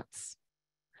house cats.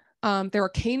 There are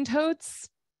cane toads.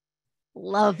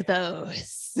 Love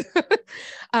those.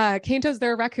 Cane toads.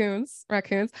 There are raccoons.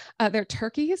 There are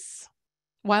turkeys.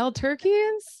 Wild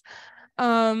turkeys.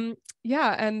 And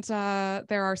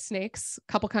there are snakes.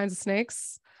 A couple kinds of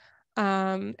snakes.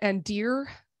 And deer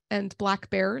and black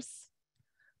bears.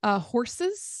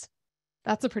 Horses.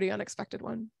 That's a pretty unexpected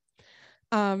one.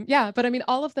 But I mean,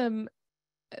 all of them.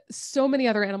 So many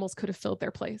other animals could have filled their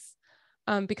place,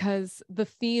 because the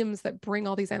themes that bring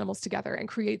all these animals together and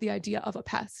create the idea of a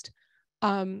pest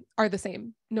are the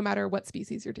same, no matter what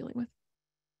species you're dealing with.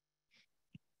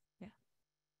 Yeah.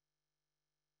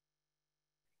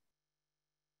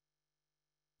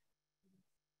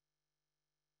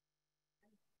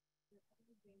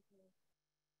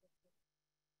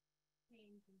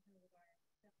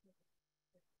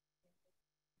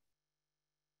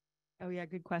 Oh yeah,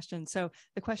 good question. So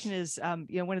the question is,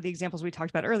 one of the examples we talked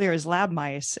about earlier is lab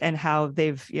mice and how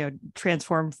they've,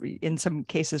 transformed in some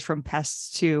cases from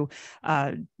pests to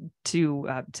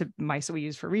mice that we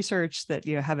use for research that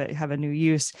have a new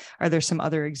use. Are there some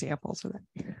other examples of that?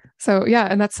 So yeah,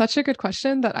 and that's such a good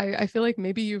question that I feel like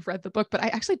maybe you've read the book, but I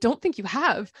actually don't think you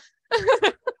have.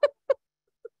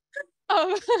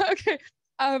 Okay.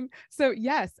 So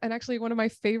yes, and actually one of my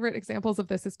favorite examples of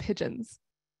this is pigeons.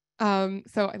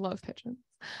 So I love pigeons.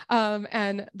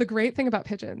 And the great thing about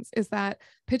pigeons is that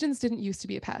pigeons didn't used to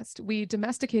be a pest. We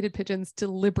domesticated pigeons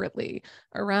deliberately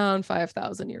around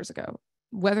 5,000 years ago.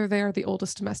 Whether they are the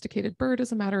oldest domesticated bird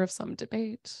is a matter of some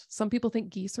debate. Some people think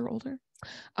geese are older.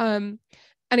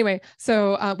 Anyway,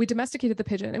 so we domesticated the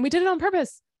pigeon, and we did it on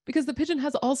purpose because the pigeon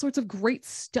has all sorts of great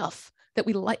stuff that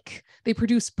we like. They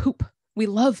produce poop. We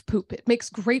love poop. It makes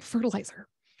great fertilizer.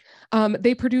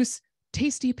 They produce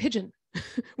tasty pigeon,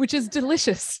 which is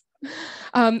delicious.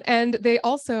 And they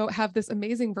also have this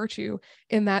amazing virtue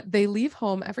in that they leave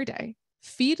home every day,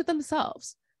 feed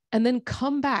themselves, and then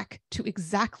come back to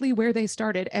exactly where they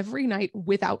started every night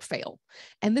without fail.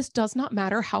 And this does not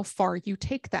matter how far you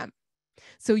take them.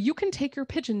 So you can take your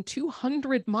pigeon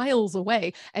 200 miles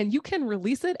away and you can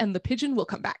release it and the pigeon will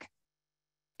come back.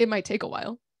 It might take a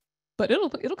while, but it'll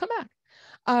come back.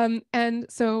 And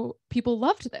so people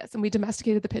loved this, and we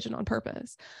domesticated the pigeon on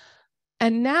purpose.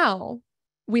 And now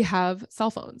we have cell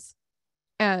phones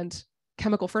and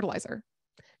chemical fertilizer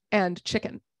and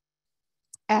chicken,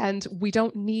 and we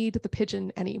don't need the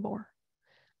pigeon anymore.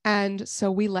 And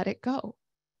so we let it go.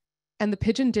 And the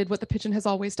pigeon did what the pigeon has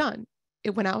always done.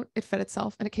 It went out, it fed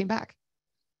itself, and it came back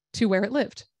to where it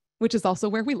lived, which is also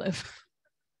where we live.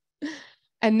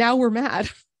 And now we're mad.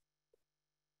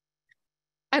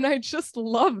 And I just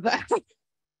love that.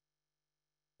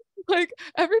 Like,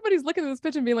 everybody's looking at this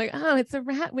pigeon being like, oh, it's a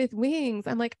rat with wings.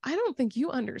 I'm like, I don't think you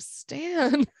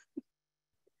understand.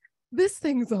 This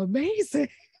thing's amazing.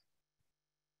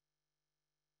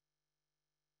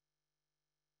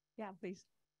 Yeah, please.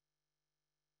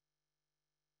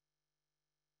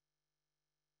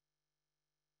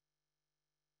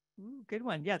 Ooh, good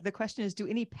one. Yeah, the question is, do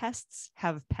any pests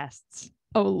have pests?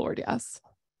 Oh, Lord, yes.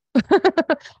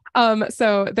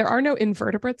 So there are no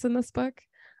invertebrates in this book,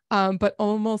 but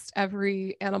almost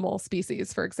every animal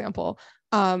species, for example,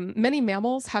 many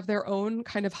mammals have their own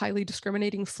kind of highly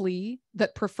discriminating flea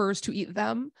that prefers to eat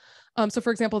them. So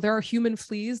for example, there are human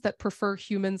fleas that prefer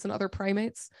humans and other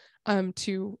primates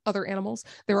to other animals.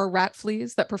 There are rat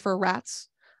fleas that prefer rats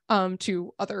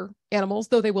to other animals,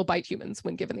 though they will bite humans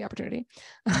when given the opportunity.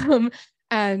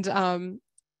 And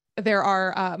there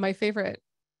are, my favorite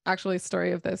actually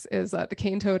story of this is the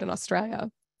cane toad in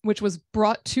Australia, which was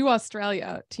brought to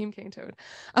Australia, Team Cane Toad,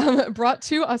 brought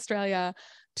to Australia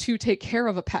to take care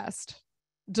of a pest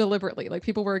deliberately. Like,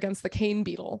 people were against the cane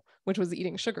beetle, which was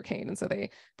eating sugarcane. And so they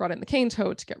brought in the cane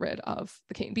toad to get rid of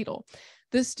the cane beetle.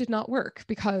 This did not work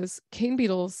because cane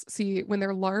beetles, see, when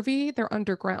they're larvae, they're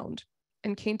underground,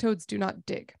 and cane toads do not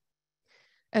dig.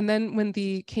 And then when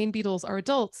the cane beetles are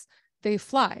adults, they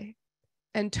fly,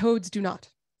 and toads do not.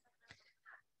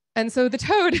 And so the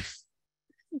toad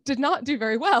did not do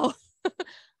very well.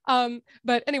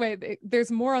 But anyway,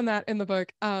 there's more on that in the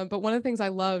book. But one of the things I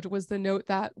loved was the note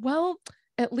that, well,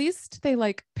 at least they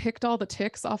like picked all the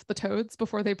ticks off the toads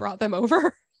before they brought them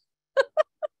over.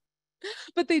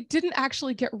 But they didn't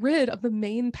actually get rid of the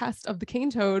main pest of the cane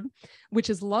toad, which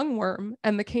is lungworm.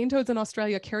 And the cane toads in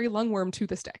Australia carry lungworm to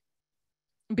this day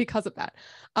because of that.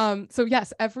 So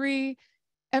yes, every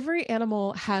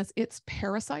animal has its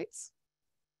parasites.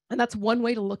 And that's one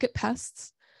way to look at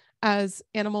pests, as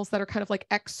animals that are kind of like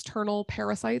external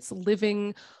parasites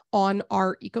living on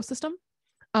our ecosystem.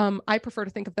 I prefer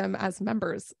to think of them as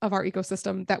members of our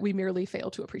ecosystem that we merely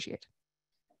fail to appreciate.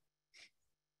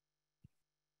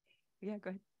 Yeah, go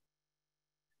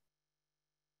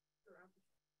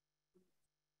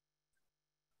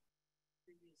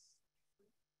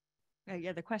ahead.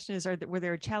 Yeah, the question is, were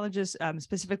there challenges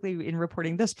specifically in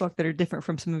reporting this book that are different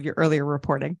from some of your earlier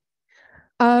reporting?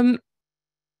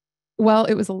 Well,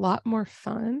 it was a lot more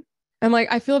fun. And like,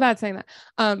 I feel bad saying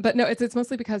that. But no, it's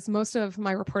mostly because most of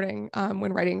my reporting,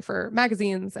 when writing for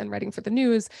magazines and writing for the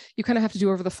news, you kind of have to do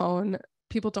over the phone.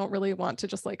 People don't really want to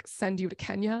just like send you to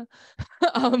Kenya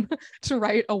to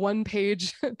write a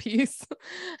one-page piece,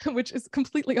 which is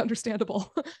completely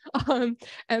understandable.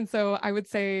 And so I would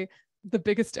say the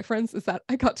biggest difference is that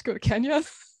I got to go to Kenya.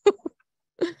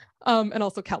 And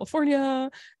also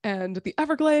California and the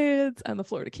Everglades and the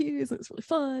Florida Keys. And it was really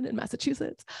fun, in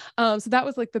Massachusetts. So that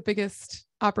was like the biggest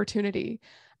opportunity.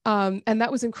 And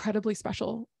that was incredibly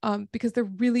special because there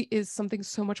really is something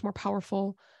so much more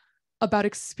powerful about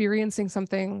experiencing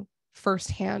something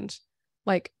firsthand,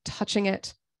 like touching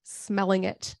it, smelling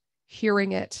it,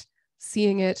 hearing it,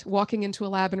 seeing it, walking into a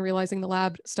lab and realizing the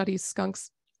lab studies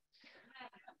skunks.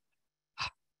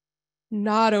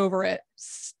 Not over it.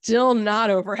 Still not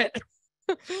over it.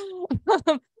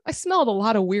 I smelled a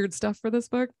lot of weird stuff for this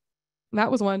book.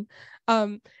 That was one.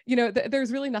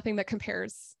 There's really nothing that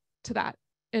compares to that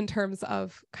in terms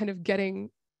of kind of getting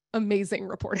amazing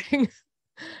reporting.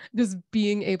 Just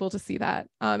being able to see that,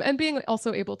 and being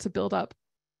also able to build up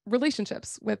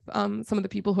relationships with some of the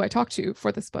people who I talked to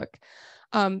for this book.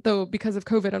 Though because of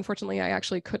COVID, unfortunately, I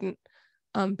actually couldn't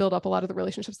build up a lot of the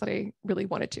relationships that I really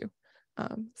wanted to.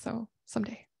 So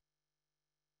someday.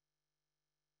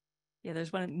 Yeah,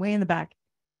 there's one way in the back.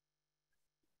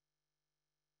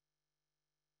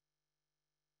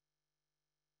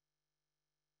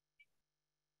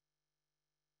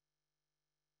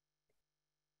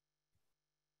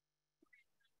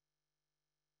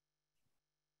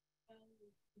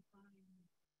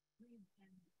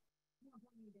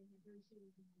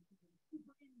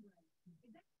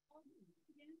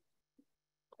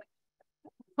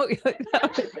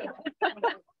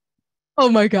 Oh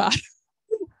my God.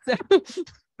 So,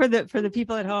 for the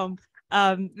people at home,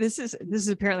 this is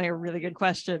apparently a really good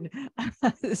question.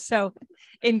 So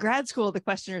in grad school, the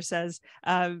questioner says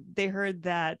they heard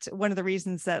that one of the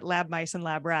reasons that lab mice and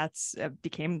lab rats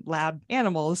became lab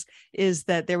animals is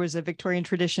that there was a Victorian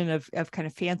tradition of kind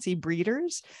of fancy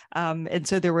breeders. And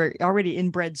so there were already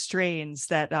inbred strains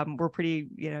that were pretty,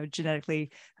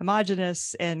 genetically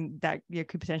homogenous, and that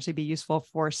could potentially be useful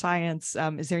for science.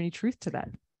 Is there any truth to that?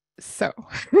 So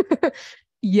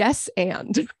yes,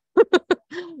 and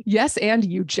yes, and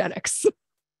eugenics.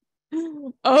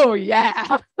 Oh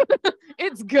yeah.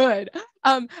 It's good.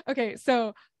 Okay,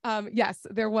 so yes,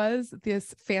 there was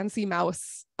this fancy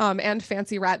mouse and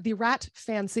fancy rat. The rat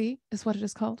fancy is what it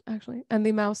is called, actually, and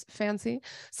the mouse fancy.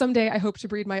 Someday I hope to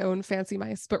breed my own fancy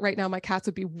mice, but right now my cats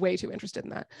would be way too interested in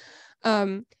that.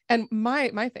 And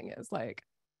my thing is, like,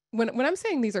 when I'm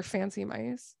saying these are fancy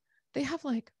mice, they have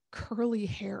like curly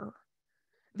hair.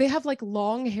 They have like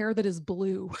long hair that is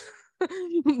blue.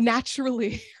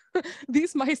 Naturally.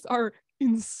 These mice are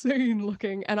insane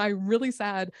looking, and I'm really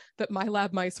sad that my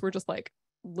lab mice were just like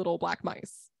little black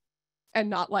mice and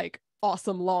not like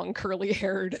awesome long curly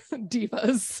haired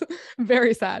divas.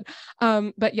 Very sad.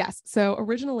 But yes, so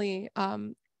originally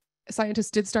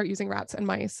scientists did start using rats and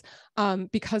mice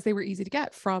because they were easy to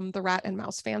get from the rat and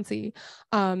mouse fancy.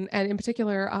 And in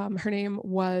particular, her name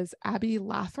was Abby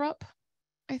Lathrop,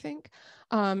 I think.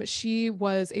 She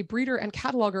was a breeder and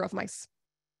cataloger of mice.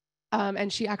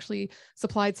 And she actually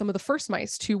supplied some of the first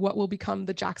mice to what will become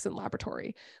the Jackson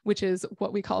Laboratory, which is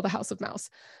what we call the House of Mouse,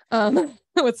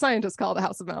 what scientists call the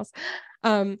House of Mouse.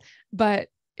 But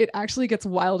it actually gets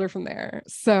wilder from there.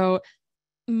 So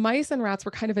mice and rats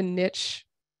were kind of a niche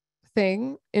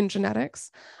thing in genetics.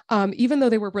 Even though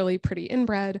they were really pretty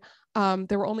inbred,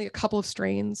 there were only a couple of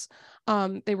strains.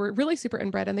 They were really super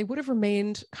inbred, and they would have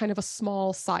remained kind of a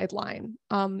small sideline.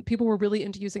 People were really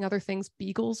into using other things.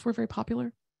 Beagles were very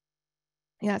popular.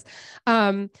 Yes.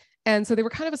 And so they were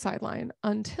kind of a sideline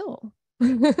until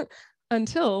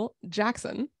until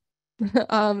Jackson,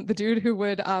 the dude who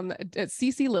would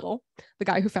C.C. Little, the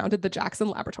guy who founded the Jackson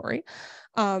Laboratory,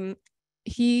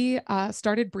 he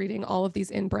started breeding all of these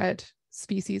inbred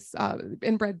species,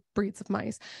 inbred breeds of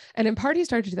mice. And in part, he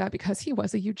started to do that because he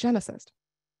was a eugenicist,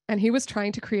 and he was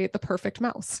trying to create the perfect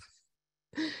mouse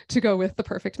to go with the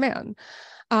perfect man.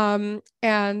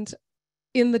 And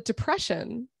in the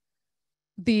Depression,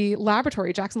 the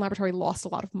laboratory, Jackson Laboratory, lost a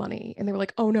lot of money, and they were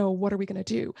like, oh no, what are we going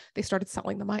to do? They started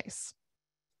selling the mice.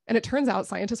 And it turns out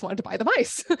scientists wanted to buy the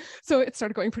mice. So it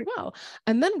started going pretty well.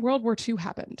 And then World War II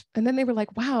happened. And then they were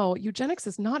like, wow, eugenics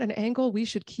is not an angle we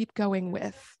should keep going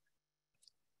with.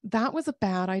 That was a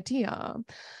bad idea.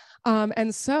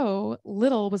 And so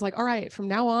Little was like, all right, from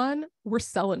now on, we're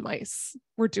selling mice.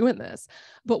 We're doing this.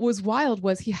 But what was wild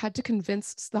was he had to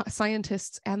convince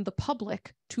scientists and the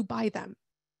public to buy them.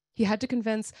 He had to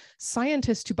convince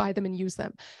scientists to buy them and use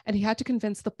them. And he had to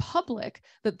convince the public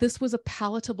that this was a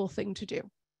palatable thing to do.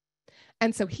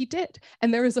 And so he did.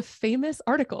 And there is a famous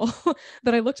article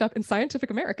that I looked up in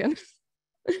Scientific American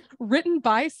written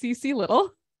by C.C.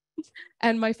 Little.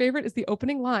 And my favorite is the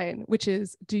opening line, which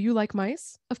is, do you like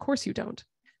mice? Of course you don't.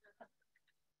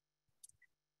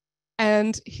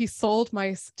 And he sold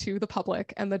mice to the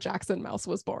public, and the Jackson mouse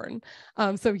was born.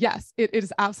 So yes, it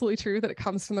is absolutely true that it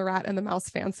comes from the rat and the mouse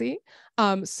fancy.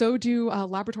 So do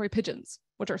laboratory pigeons,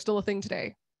 which are still a thing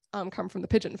today, come from the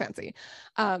pigeon fancy.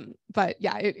 But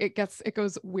yeah, it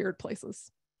goes weird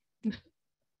places.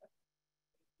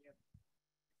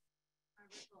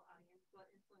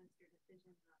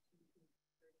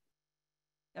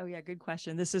 Oh yeah, good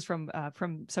question. This is from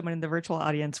someone in the virtual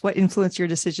audience. What influenced your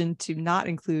decision to not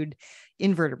include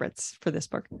invertebrates for this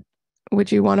book?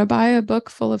 Would you want to buy a book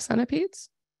full of centipedes?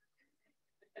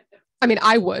 I mean,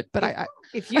 I would, but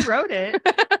if you wrote it,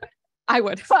 I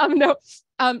would. No,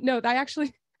 I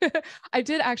actually, I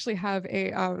did actually have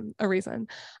a reason.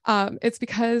 It's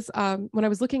because when I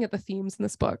was looking at the themes in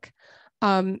this book,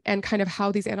 and kind of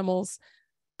how these animals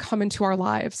come into our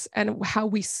lives and how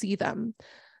we see them,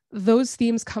 those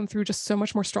themes come through just so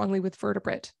much more strongly with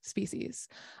vertebrate species.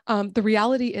 The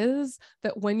reality is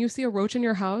that when you see a roach in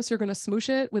your house, you're going to smoosh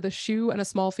it with a shoe and a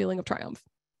small feeling of triumph.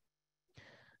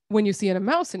 When you see a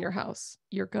mouse in your house,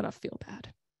 you're going to feel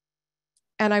bad.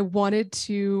 And I wanted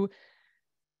to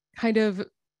kind of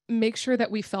make sure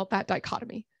that we felt that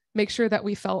dichotomy, make sure that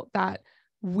we felt that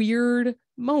weird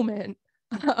moment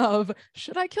of,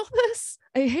 should I kill this?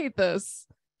 I hate this.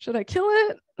 Should I kill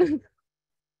it?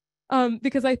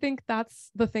 Because I think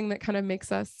that's the thing that kind of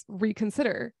makes us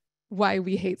reconsider why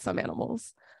we hate some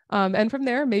animals. And from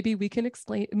there, maybe we can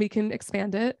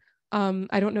expand it.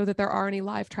 I don't know that there are any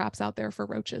live traps out there for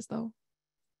roaches, though.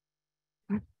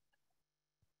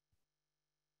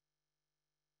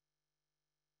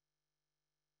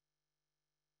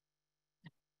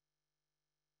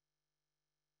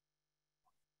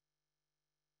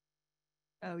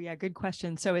 Oh yeah, good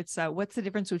question. So it's what's the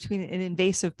difference between an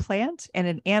invasive plant and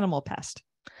an animal pest?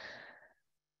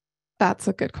 That's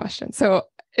a good question. So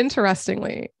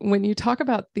interestingly, when you talk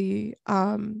about the,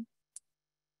 I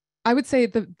would say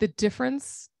the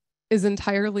difference is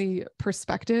entirely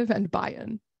perspective and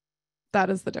buy-in.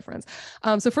 That is the difference.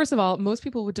 So first of all, most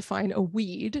people would define a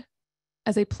weed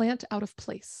as a plant out of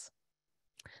place.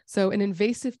 So an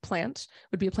invasive plant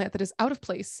would be a plant that is out of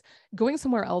place, going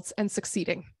somewhere else and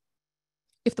succeeding.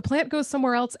 If the plant goes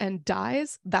somewhere else and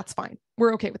dies, that's fine.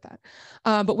 We're okay with that.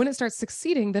 But when it starts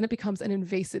succeeding, then it becomes an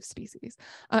invasive species.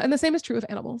 And the same is true of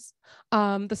animals.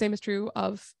 The same is true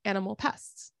of animal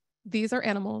pests. These are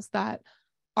animals that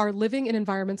are living in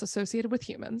environments associated with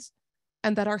humans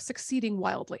and that are succeeding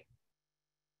wildly.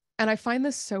 And I find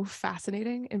this so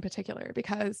fascinating in particular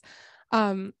because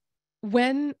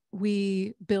when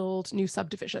we build new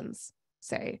subdivisions,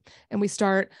 say, and we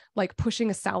start like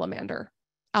pushing a salamander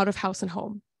out of house and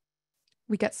home,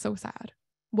 we get so sad.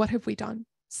 What have we done?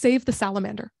 Save the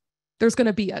salamander. There's going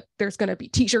to be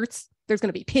t-shirts. There's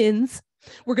going to be pins.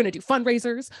 We're going to do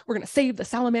fundraisers. We're going to save the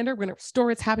salamander. We're going to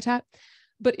restore its habitat.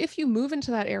 But if you move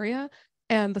into that area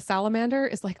and the salamander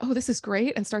is like, oh, this is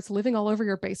great, and starts living all over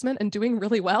your basement and doing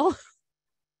really well,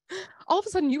 all of a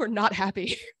sudden you are not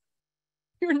happy.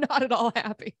 You're not at all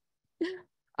happy.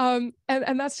 And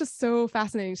that's just so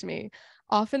fascinating to me.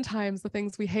 Oftentimes the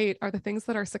things we hate are the things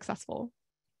that are successful,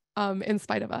 in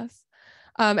spite of us.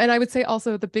 And I would say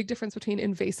also the big difference between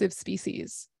invasive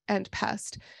species and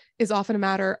pest is often a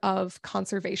matter of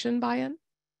conservation buy-in.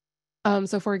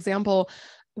 So for example,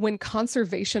 when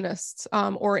conservationists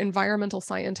or environmental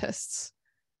scientists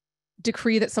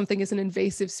decree that something is an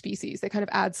invasive species, they kind of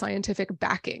add scientific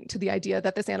backing to the idea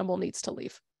that this animal needs to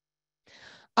leave.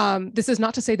 This is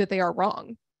not to say that they are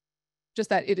wrong, just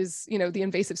that it is, the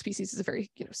invasive species is a very,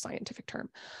 scientific term.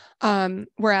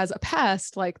 Whereas a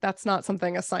pest, like that's not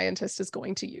something a scientist is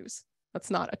going to use. That's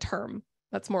not a term.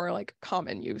 That's more like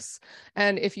common use.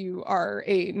 And if you are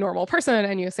a normal person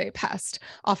and you say pest,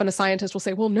 often a scientist will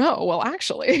say, well, no, well,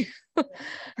 actually,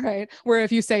 right? Where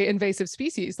if you say invasive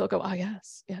species, they'll go, oh,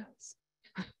 yes, yes.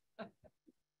 Do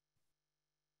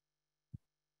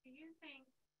you think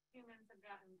humans have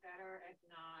gotten better at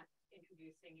not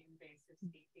introducing invasive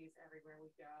species everywhere we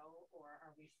go, or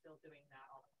are we still doing that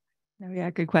all the time? Oh,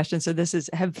 yeah, good question. So this is,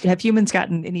 have humans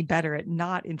gotten any better at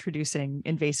not introducing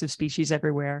invasive species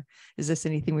everywhere? Is this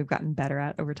anything we've gotten better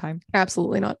at over time?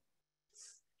 Absolutely not.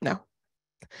 No.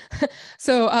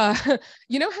 So,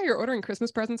 you know how you're ordering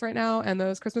Christmas presents right now, and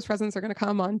those Christmas presents are going to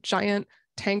come on giant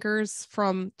tankers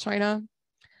from China?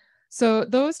 So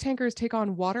those tankers take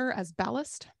on water as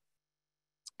ballast.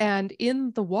 And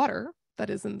in the water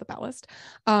that is in the ballast,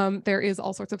 there is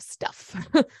all sorts of stuff.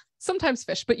 Sometimes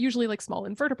fish, but usually like small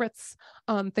invertebrates,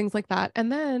 things like that.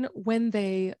 And then when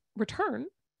they return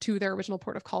to their original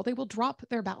port of call, they will drop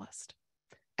their ballast.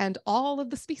 And all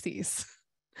of the species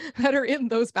that are in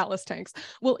those ballast tanks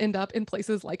will end up in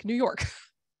places like New York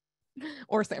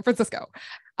or San Francisco.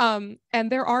 And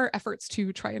there are efforts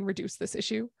to try and reduce this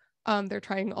issue. They're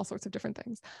trying all sorts of different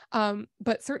things.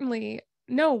 But certainly,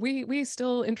 no, we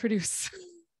still introduce...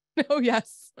 Oh,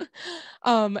 yes.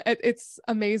 It's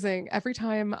amazing. Every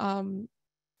time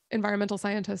environmental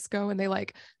scientists go and they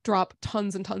like drop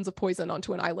tons and tons of poison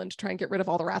onto an island to try and get rid of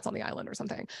all the rats on the island or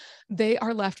something, they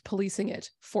are left policing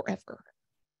it forever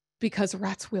because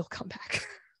rats will come back.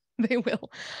 They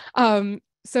will.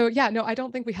 So yeah, no, I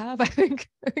don't think we have. I think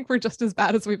we're just as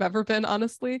bad as we've ever been,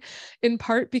 honestly, in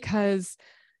part because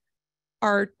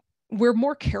we're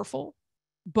more careful,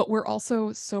 but we're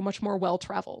also so much more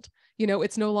well-traveled. You know,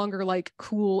 it's no longer like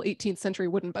cool 18th century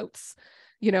wooden boats.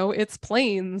 You know, it's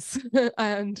planes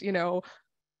and, you know,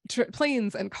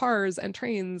 planes and cars and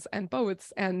trains and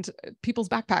boats and people's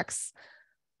backpacks.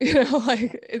 You know,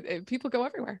 like people go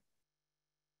everywhere.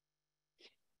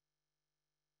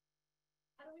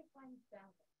 How do we find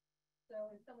balance? So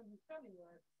if someone who's from New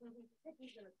York, when we take me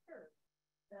to a church,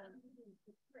 then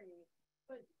it's free,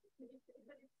 but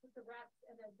it's the rats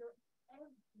and they're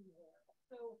everywhere.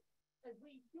 So as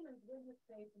we humans live in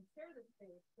space and share the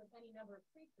space with any number of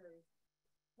creatures,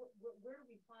 where do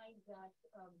we find that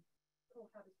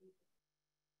cohabitation?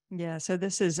 Yeah, so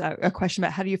this is a question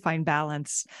about how do you find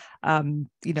balance?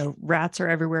 You know, rats are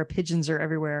everywhere, pigeons are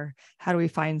everywhere. How do we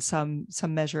find some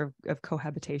measure of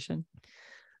cohabitation?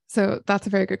 So that's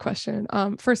a very good question.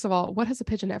 First of all, what has a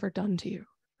pigeon ever done to you?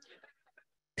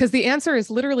 Because the answer is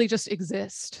literally just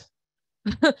exist.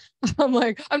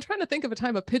 I'm trying to think of a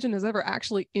time a pigeon has ever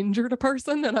actually injured a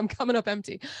person, and I'm coming up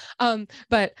empty.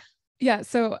 But yeah,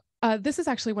 so this is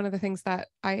actually one of the things that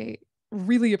I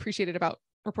really appreciated about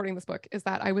reporting this book, is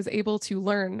that I was able to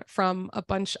learn from a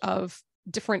bunch of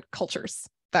different cultures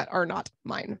that are not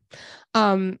mine.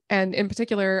 And in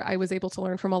particular, I was able to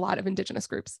learn from a lot of indigenous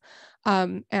groups.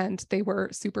 And they were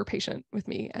super patient with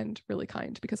me and really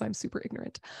kind because I'm super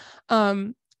ignorant.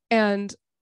 And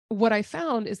what I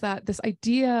found is that this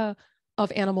idea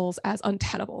of animals as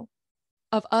untenable,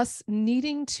 of us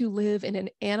needing to live in an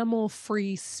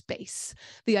animal-free space,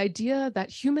 the idea that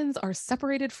humans are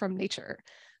separated from nature,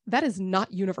 that is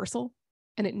not universal,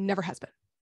 and it never has been.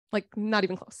 Like, not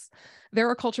even close. There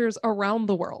are cultures around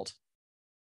the world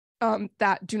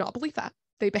that do not believe that.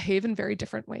 They behave in very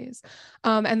different ways.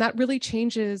 And that really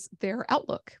changes their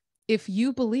outlook. If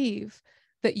you believe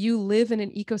that you live in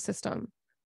an ecosystem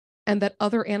and that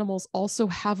other animals also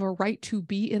have a right to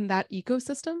be in that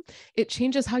ecosystem, it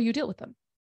changes how you deal with them.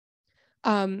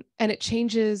 And it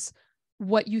changes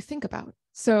what you think about.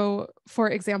 So, for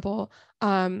example,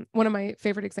 one of my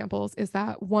favorite examples is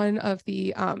that one of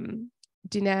the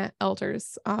Diné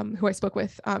elders who I spoke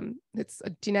with,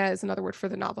 Diné is another word for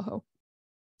the Navajo.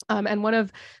 And one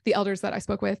of the elders that I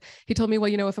spoke with, he told me, well,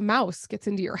 you know, if a mouse gets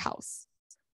into your house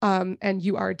and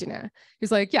you are Diné,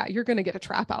 he's like, yeah, you're going to get a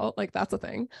trap out. Like, that's a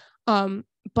thing.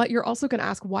 But you're also going to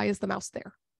ask, why is the mouse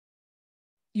there?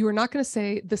 You are not going to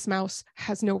say, this mouse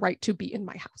has no right to be in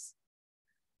my house.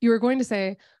 You are going to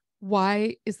say,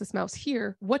 why is this mouse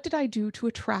here? What did I do to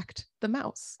attract the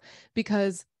mouse?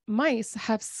 Because mice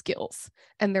have skills,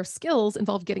 and their skills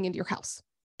involve getting into your house.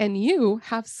 And you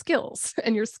have skills,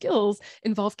 and your skills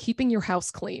involve keeping your house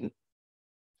clean.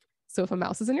 So if a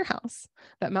mouse is in your house,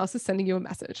 that mouse is sending you a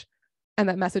message, and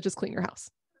that message is clean your house.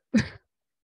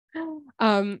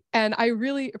 And I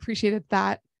really appreciated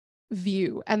that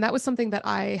view. And that was something that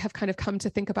I have kind of come to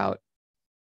think about.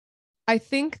 I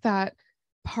think that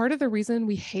part of the reason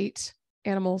we hate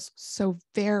animals so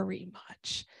very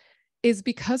much is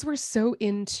because we're so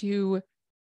into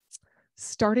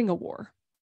starting a war.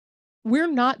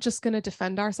 We're not just going to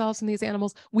defend ourselves from these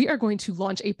animals. We are going to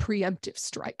launch a preemptive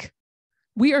strike.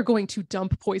 We are going to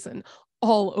dump poison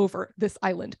all over this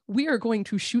island. We are going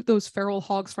to shoot those feral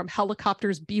hogs from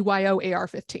helicopters BYO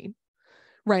AR-15,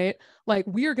 right? Like,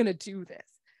 we are going to do this.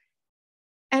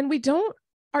 And we don't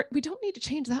need to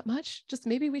change that much. Just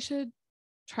maybe we should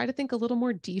try to think a little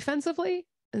more defensively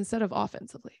instead of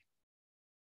offensively,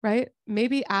 right?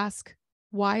 Maybe ask,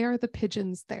 why are the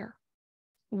pigeons there?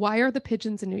 Why are the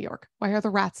pigeons in New York? Why are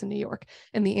the rats in New York?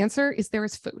 And the answer is, there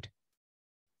is food.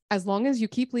 As long as you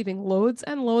keep leaving loads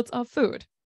and loads of food.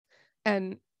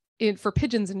 And for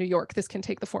pigeons in New York, this can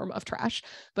take the form of trash,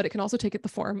 but it can also take the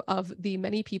form of the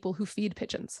many people who feed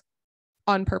pigeons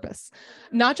on purpose.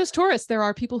 Not just tourists. There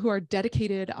are people who are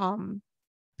dedicated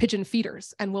pigeon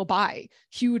feeders and will buy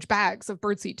huge bags of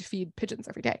birdseed to feed pigeons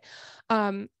every day.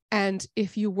 And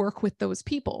if you work with those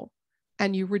people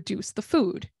and you reduce the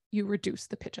food, you reduce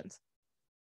the pigeons.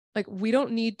 Like, we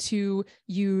don't need to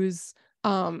use,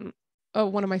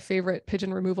 one of my favorite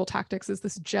pigeon removal tactics is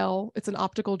this gel. It's an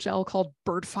optical gel called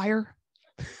bird fire.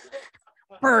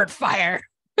 Bird fire.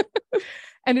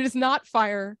 And it is not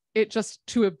fire. It just,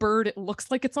 to a bird, it looks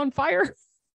like it's on fire.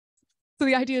 So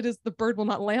the idea is the bird will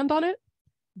not land on it.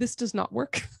 This does not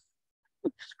work.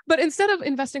 But instead of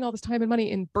investing all this time and money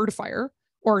in bird fire,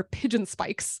 or pigeon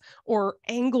spikes or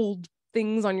angled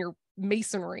things on your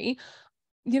masonry.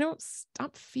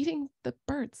 Stop feeding the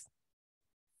birds.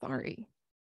 Sorry.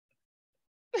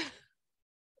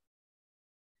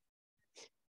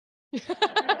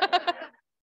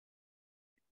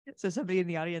 So somebody in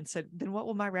the audience said, then what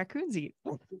will my raccoons eat?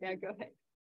 Yeah, go ahead.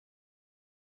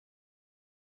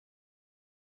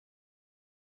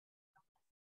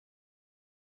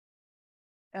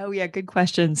 Oh yeah, good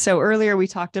question. So earlier we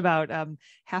talked about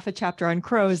half a chapter on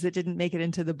crows that didn't make it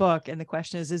into the book. And the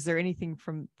question is there anything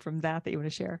from that you want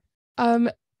to share?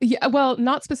 Yeah, well,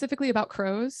 not specifically about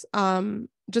crows,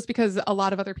 just because a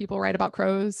lot of other people write about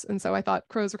crows. And so I thought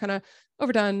crows were kind of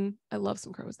overdone. I love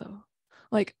some crows though.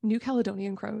 Like New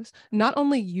Caledonian crows not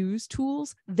only use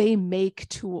tools, they make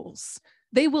tools.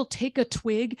 They will take a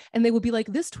twig and they will be like,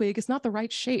 this twig is not the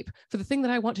right shape for the thing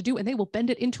that I want to do. And they will bend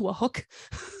it into a hook.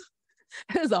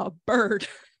 That is a bird.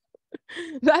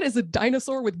 That is a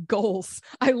dinosaur with goals.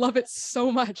 I love it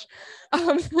so much.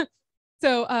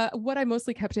 So what I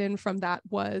mostly kept in from that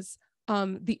was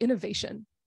the innovation,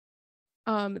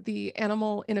 the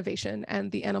animal innovation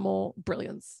and the animal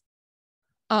brilliance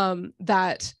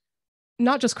that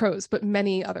not just crows, but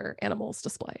many other animals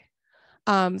display.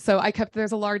 So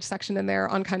there's a large section in there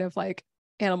on kind of like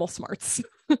animal smarts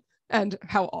and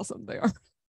how awesome they are.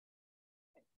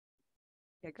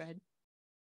 Yeah, go ahead.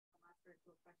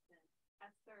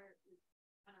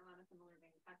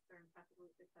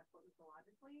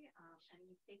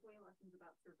 Any takeaway lessons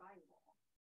about survival?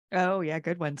 Oh yeah,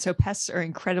 good one. So pests are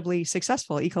incredibly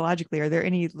successful ecologically. Are there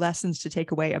any lessons to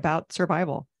take away about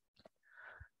survival?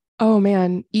 Oh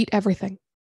man, eat everything.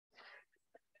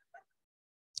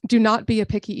 Do not be a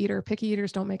picky eater. Picky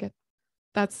eaters don't make it.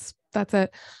 That's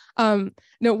it. No,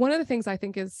 one of the things I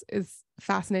think is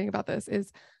fascinating about this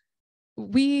is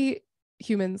we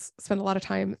humans spend a lot of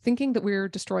time thinking that we're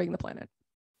destroying the planet,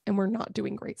 and we're not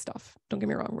doing great stuff. Don't get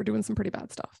me wrong, we're doing some pretty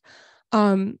bad stuff.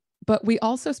 But we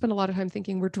also spend a lot of time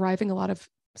thinking we're driving a lot of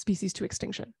species to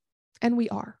extinction, and we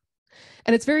are.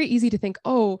 And it's very easy to think,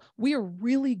 oh, we are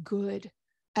really good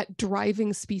at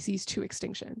driving species to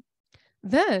extinction.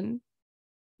 Then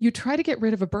you try to get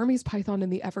rid of a Burmese python in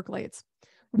the Everglades.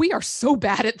 We are so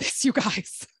bad at this, you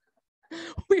guys.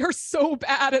 We are so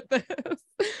bad at this.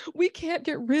 We can't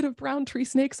get rid of brown tree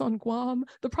snakes on Guam.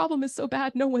 The problem is so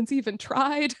bad, no one's even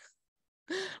tried.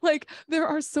 Like, there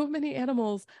are so many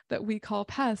animals that we call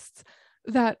pests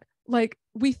that, like,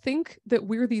 we think that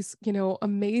we're these,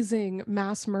 amazing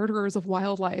mass murderers of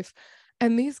wildlife.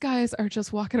 And these guys are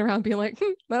just walking around being like,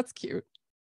 that's cute.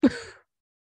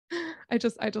 I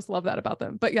just love that about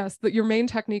them. But yes, your main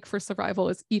technique for survival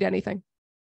is eat anything.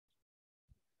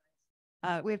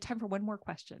 We have time for one more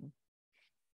question.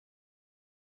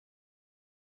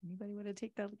 Anybody want to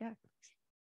take that? Yeah.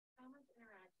 How much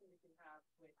interaction did you have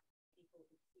with people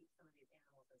who keep some of these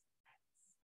animals as pets?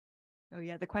 Oh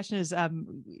yeah, the question is,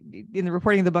 in the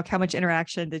reporting of the book, how much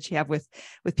interaction did she have with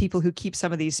people who keep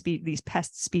some of these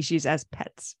pest species as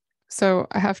pets? So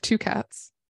I have 2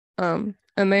 cats, and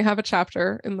they have a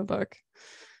chapter in the book.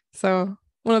 So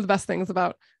one of the best things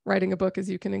about writing a book is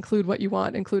you can include what you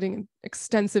want, including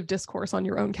extensive discourse on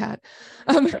your own cat.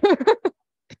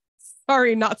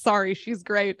 Sorry, not sorry. She's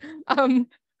great. But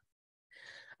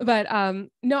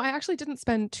no, I actually didn't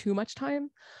spend too much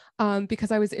time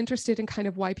because I was interested in kind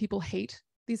of why people hate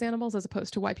these animals as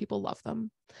opposed to why people love them.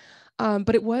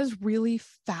 But it was really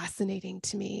fascinating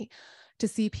to me to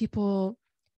see people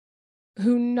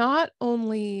who not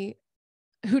only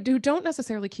who don't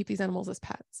necessarily keep these animals as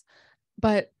pets,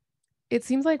 but it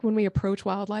seems like when we approach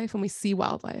wildlife and we see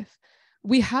wildlife,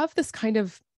 we have this kind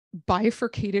of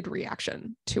bifurcated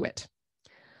reaction to it.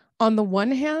 On the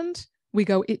one hand, we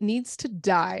go, it needs to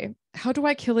die. How do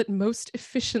I kill it most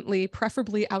efficiently,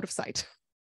 preferably out of sight?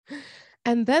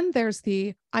 And then there's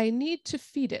I need to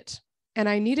feed it, and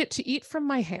I need it to eat from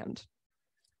my hand,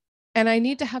 and I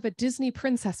need to have a Disney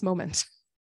princess moment.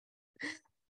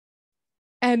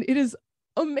 And it is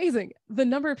amazing the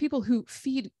number of people who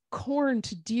feed corn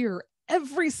to deer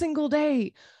every single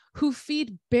day, who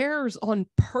feed bears on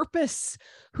purpose,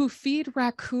 who feed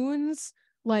raccoons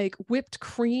like whipped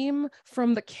cream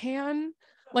from the can.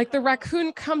 Like the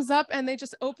raccoon comes up and they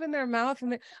just open their mouth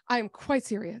and I'm quite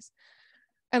serious.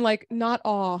 And like, not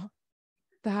all,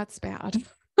 that's bad.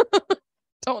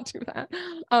 Don't do that.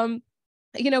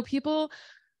 People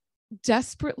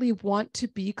desperately want to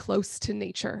be close to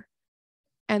nature,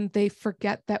 and they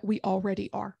forget that we already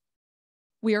are.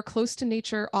 We are close to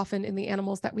nature often in the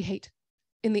animals that we hate,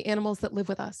 in the animals that live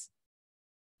with us.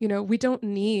 We don't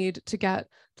need to get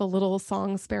the little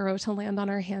song sparrow to land on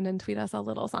our hand and tweet us a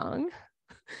little song.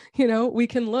 We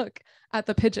can look at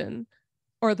the pigeon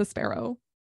or the sparrow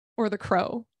or the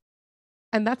crow.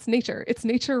 And that's nature. It's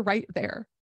nature right there.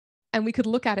 And we could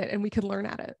look at it and we could learn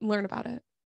about it.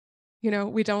 You know,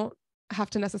 we don't have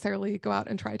to necessarily go out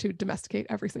and try to domesticate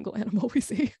every single animal we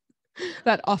see.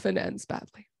 That often ends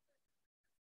badly.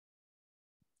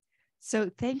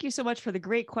 So thank you so much for the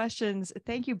great questions.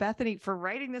 Thank you, Bethany, for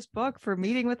writing this book, for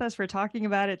meeting with us, for talking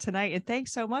about it tonight. And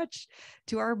thanks so much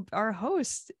to our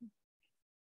host.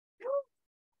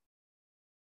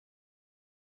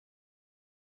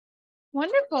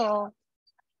 Wonderful.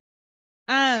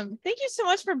 Thank you so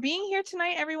much for being here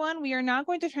tonight, everyone. We are now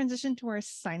going to transition to our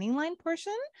signing line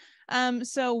portion. I'm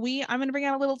going to bring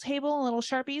out a little table, a little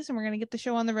Sharpies, and we're going to get the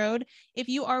show on the road. If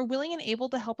you are willing and able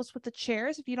to help us with the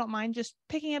chairs, if you don't mind just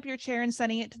picking up your chair and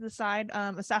setting it to the side,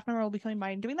 a staff member will be coming by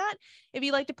and doing that. If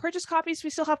you'd like to purchase copies, we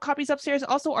still have copies upstairs.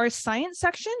 Also, our science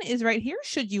section is right here,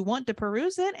 should you want to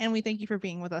peruse it. And we thank you for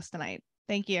being with us tonight.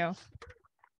 Thank you.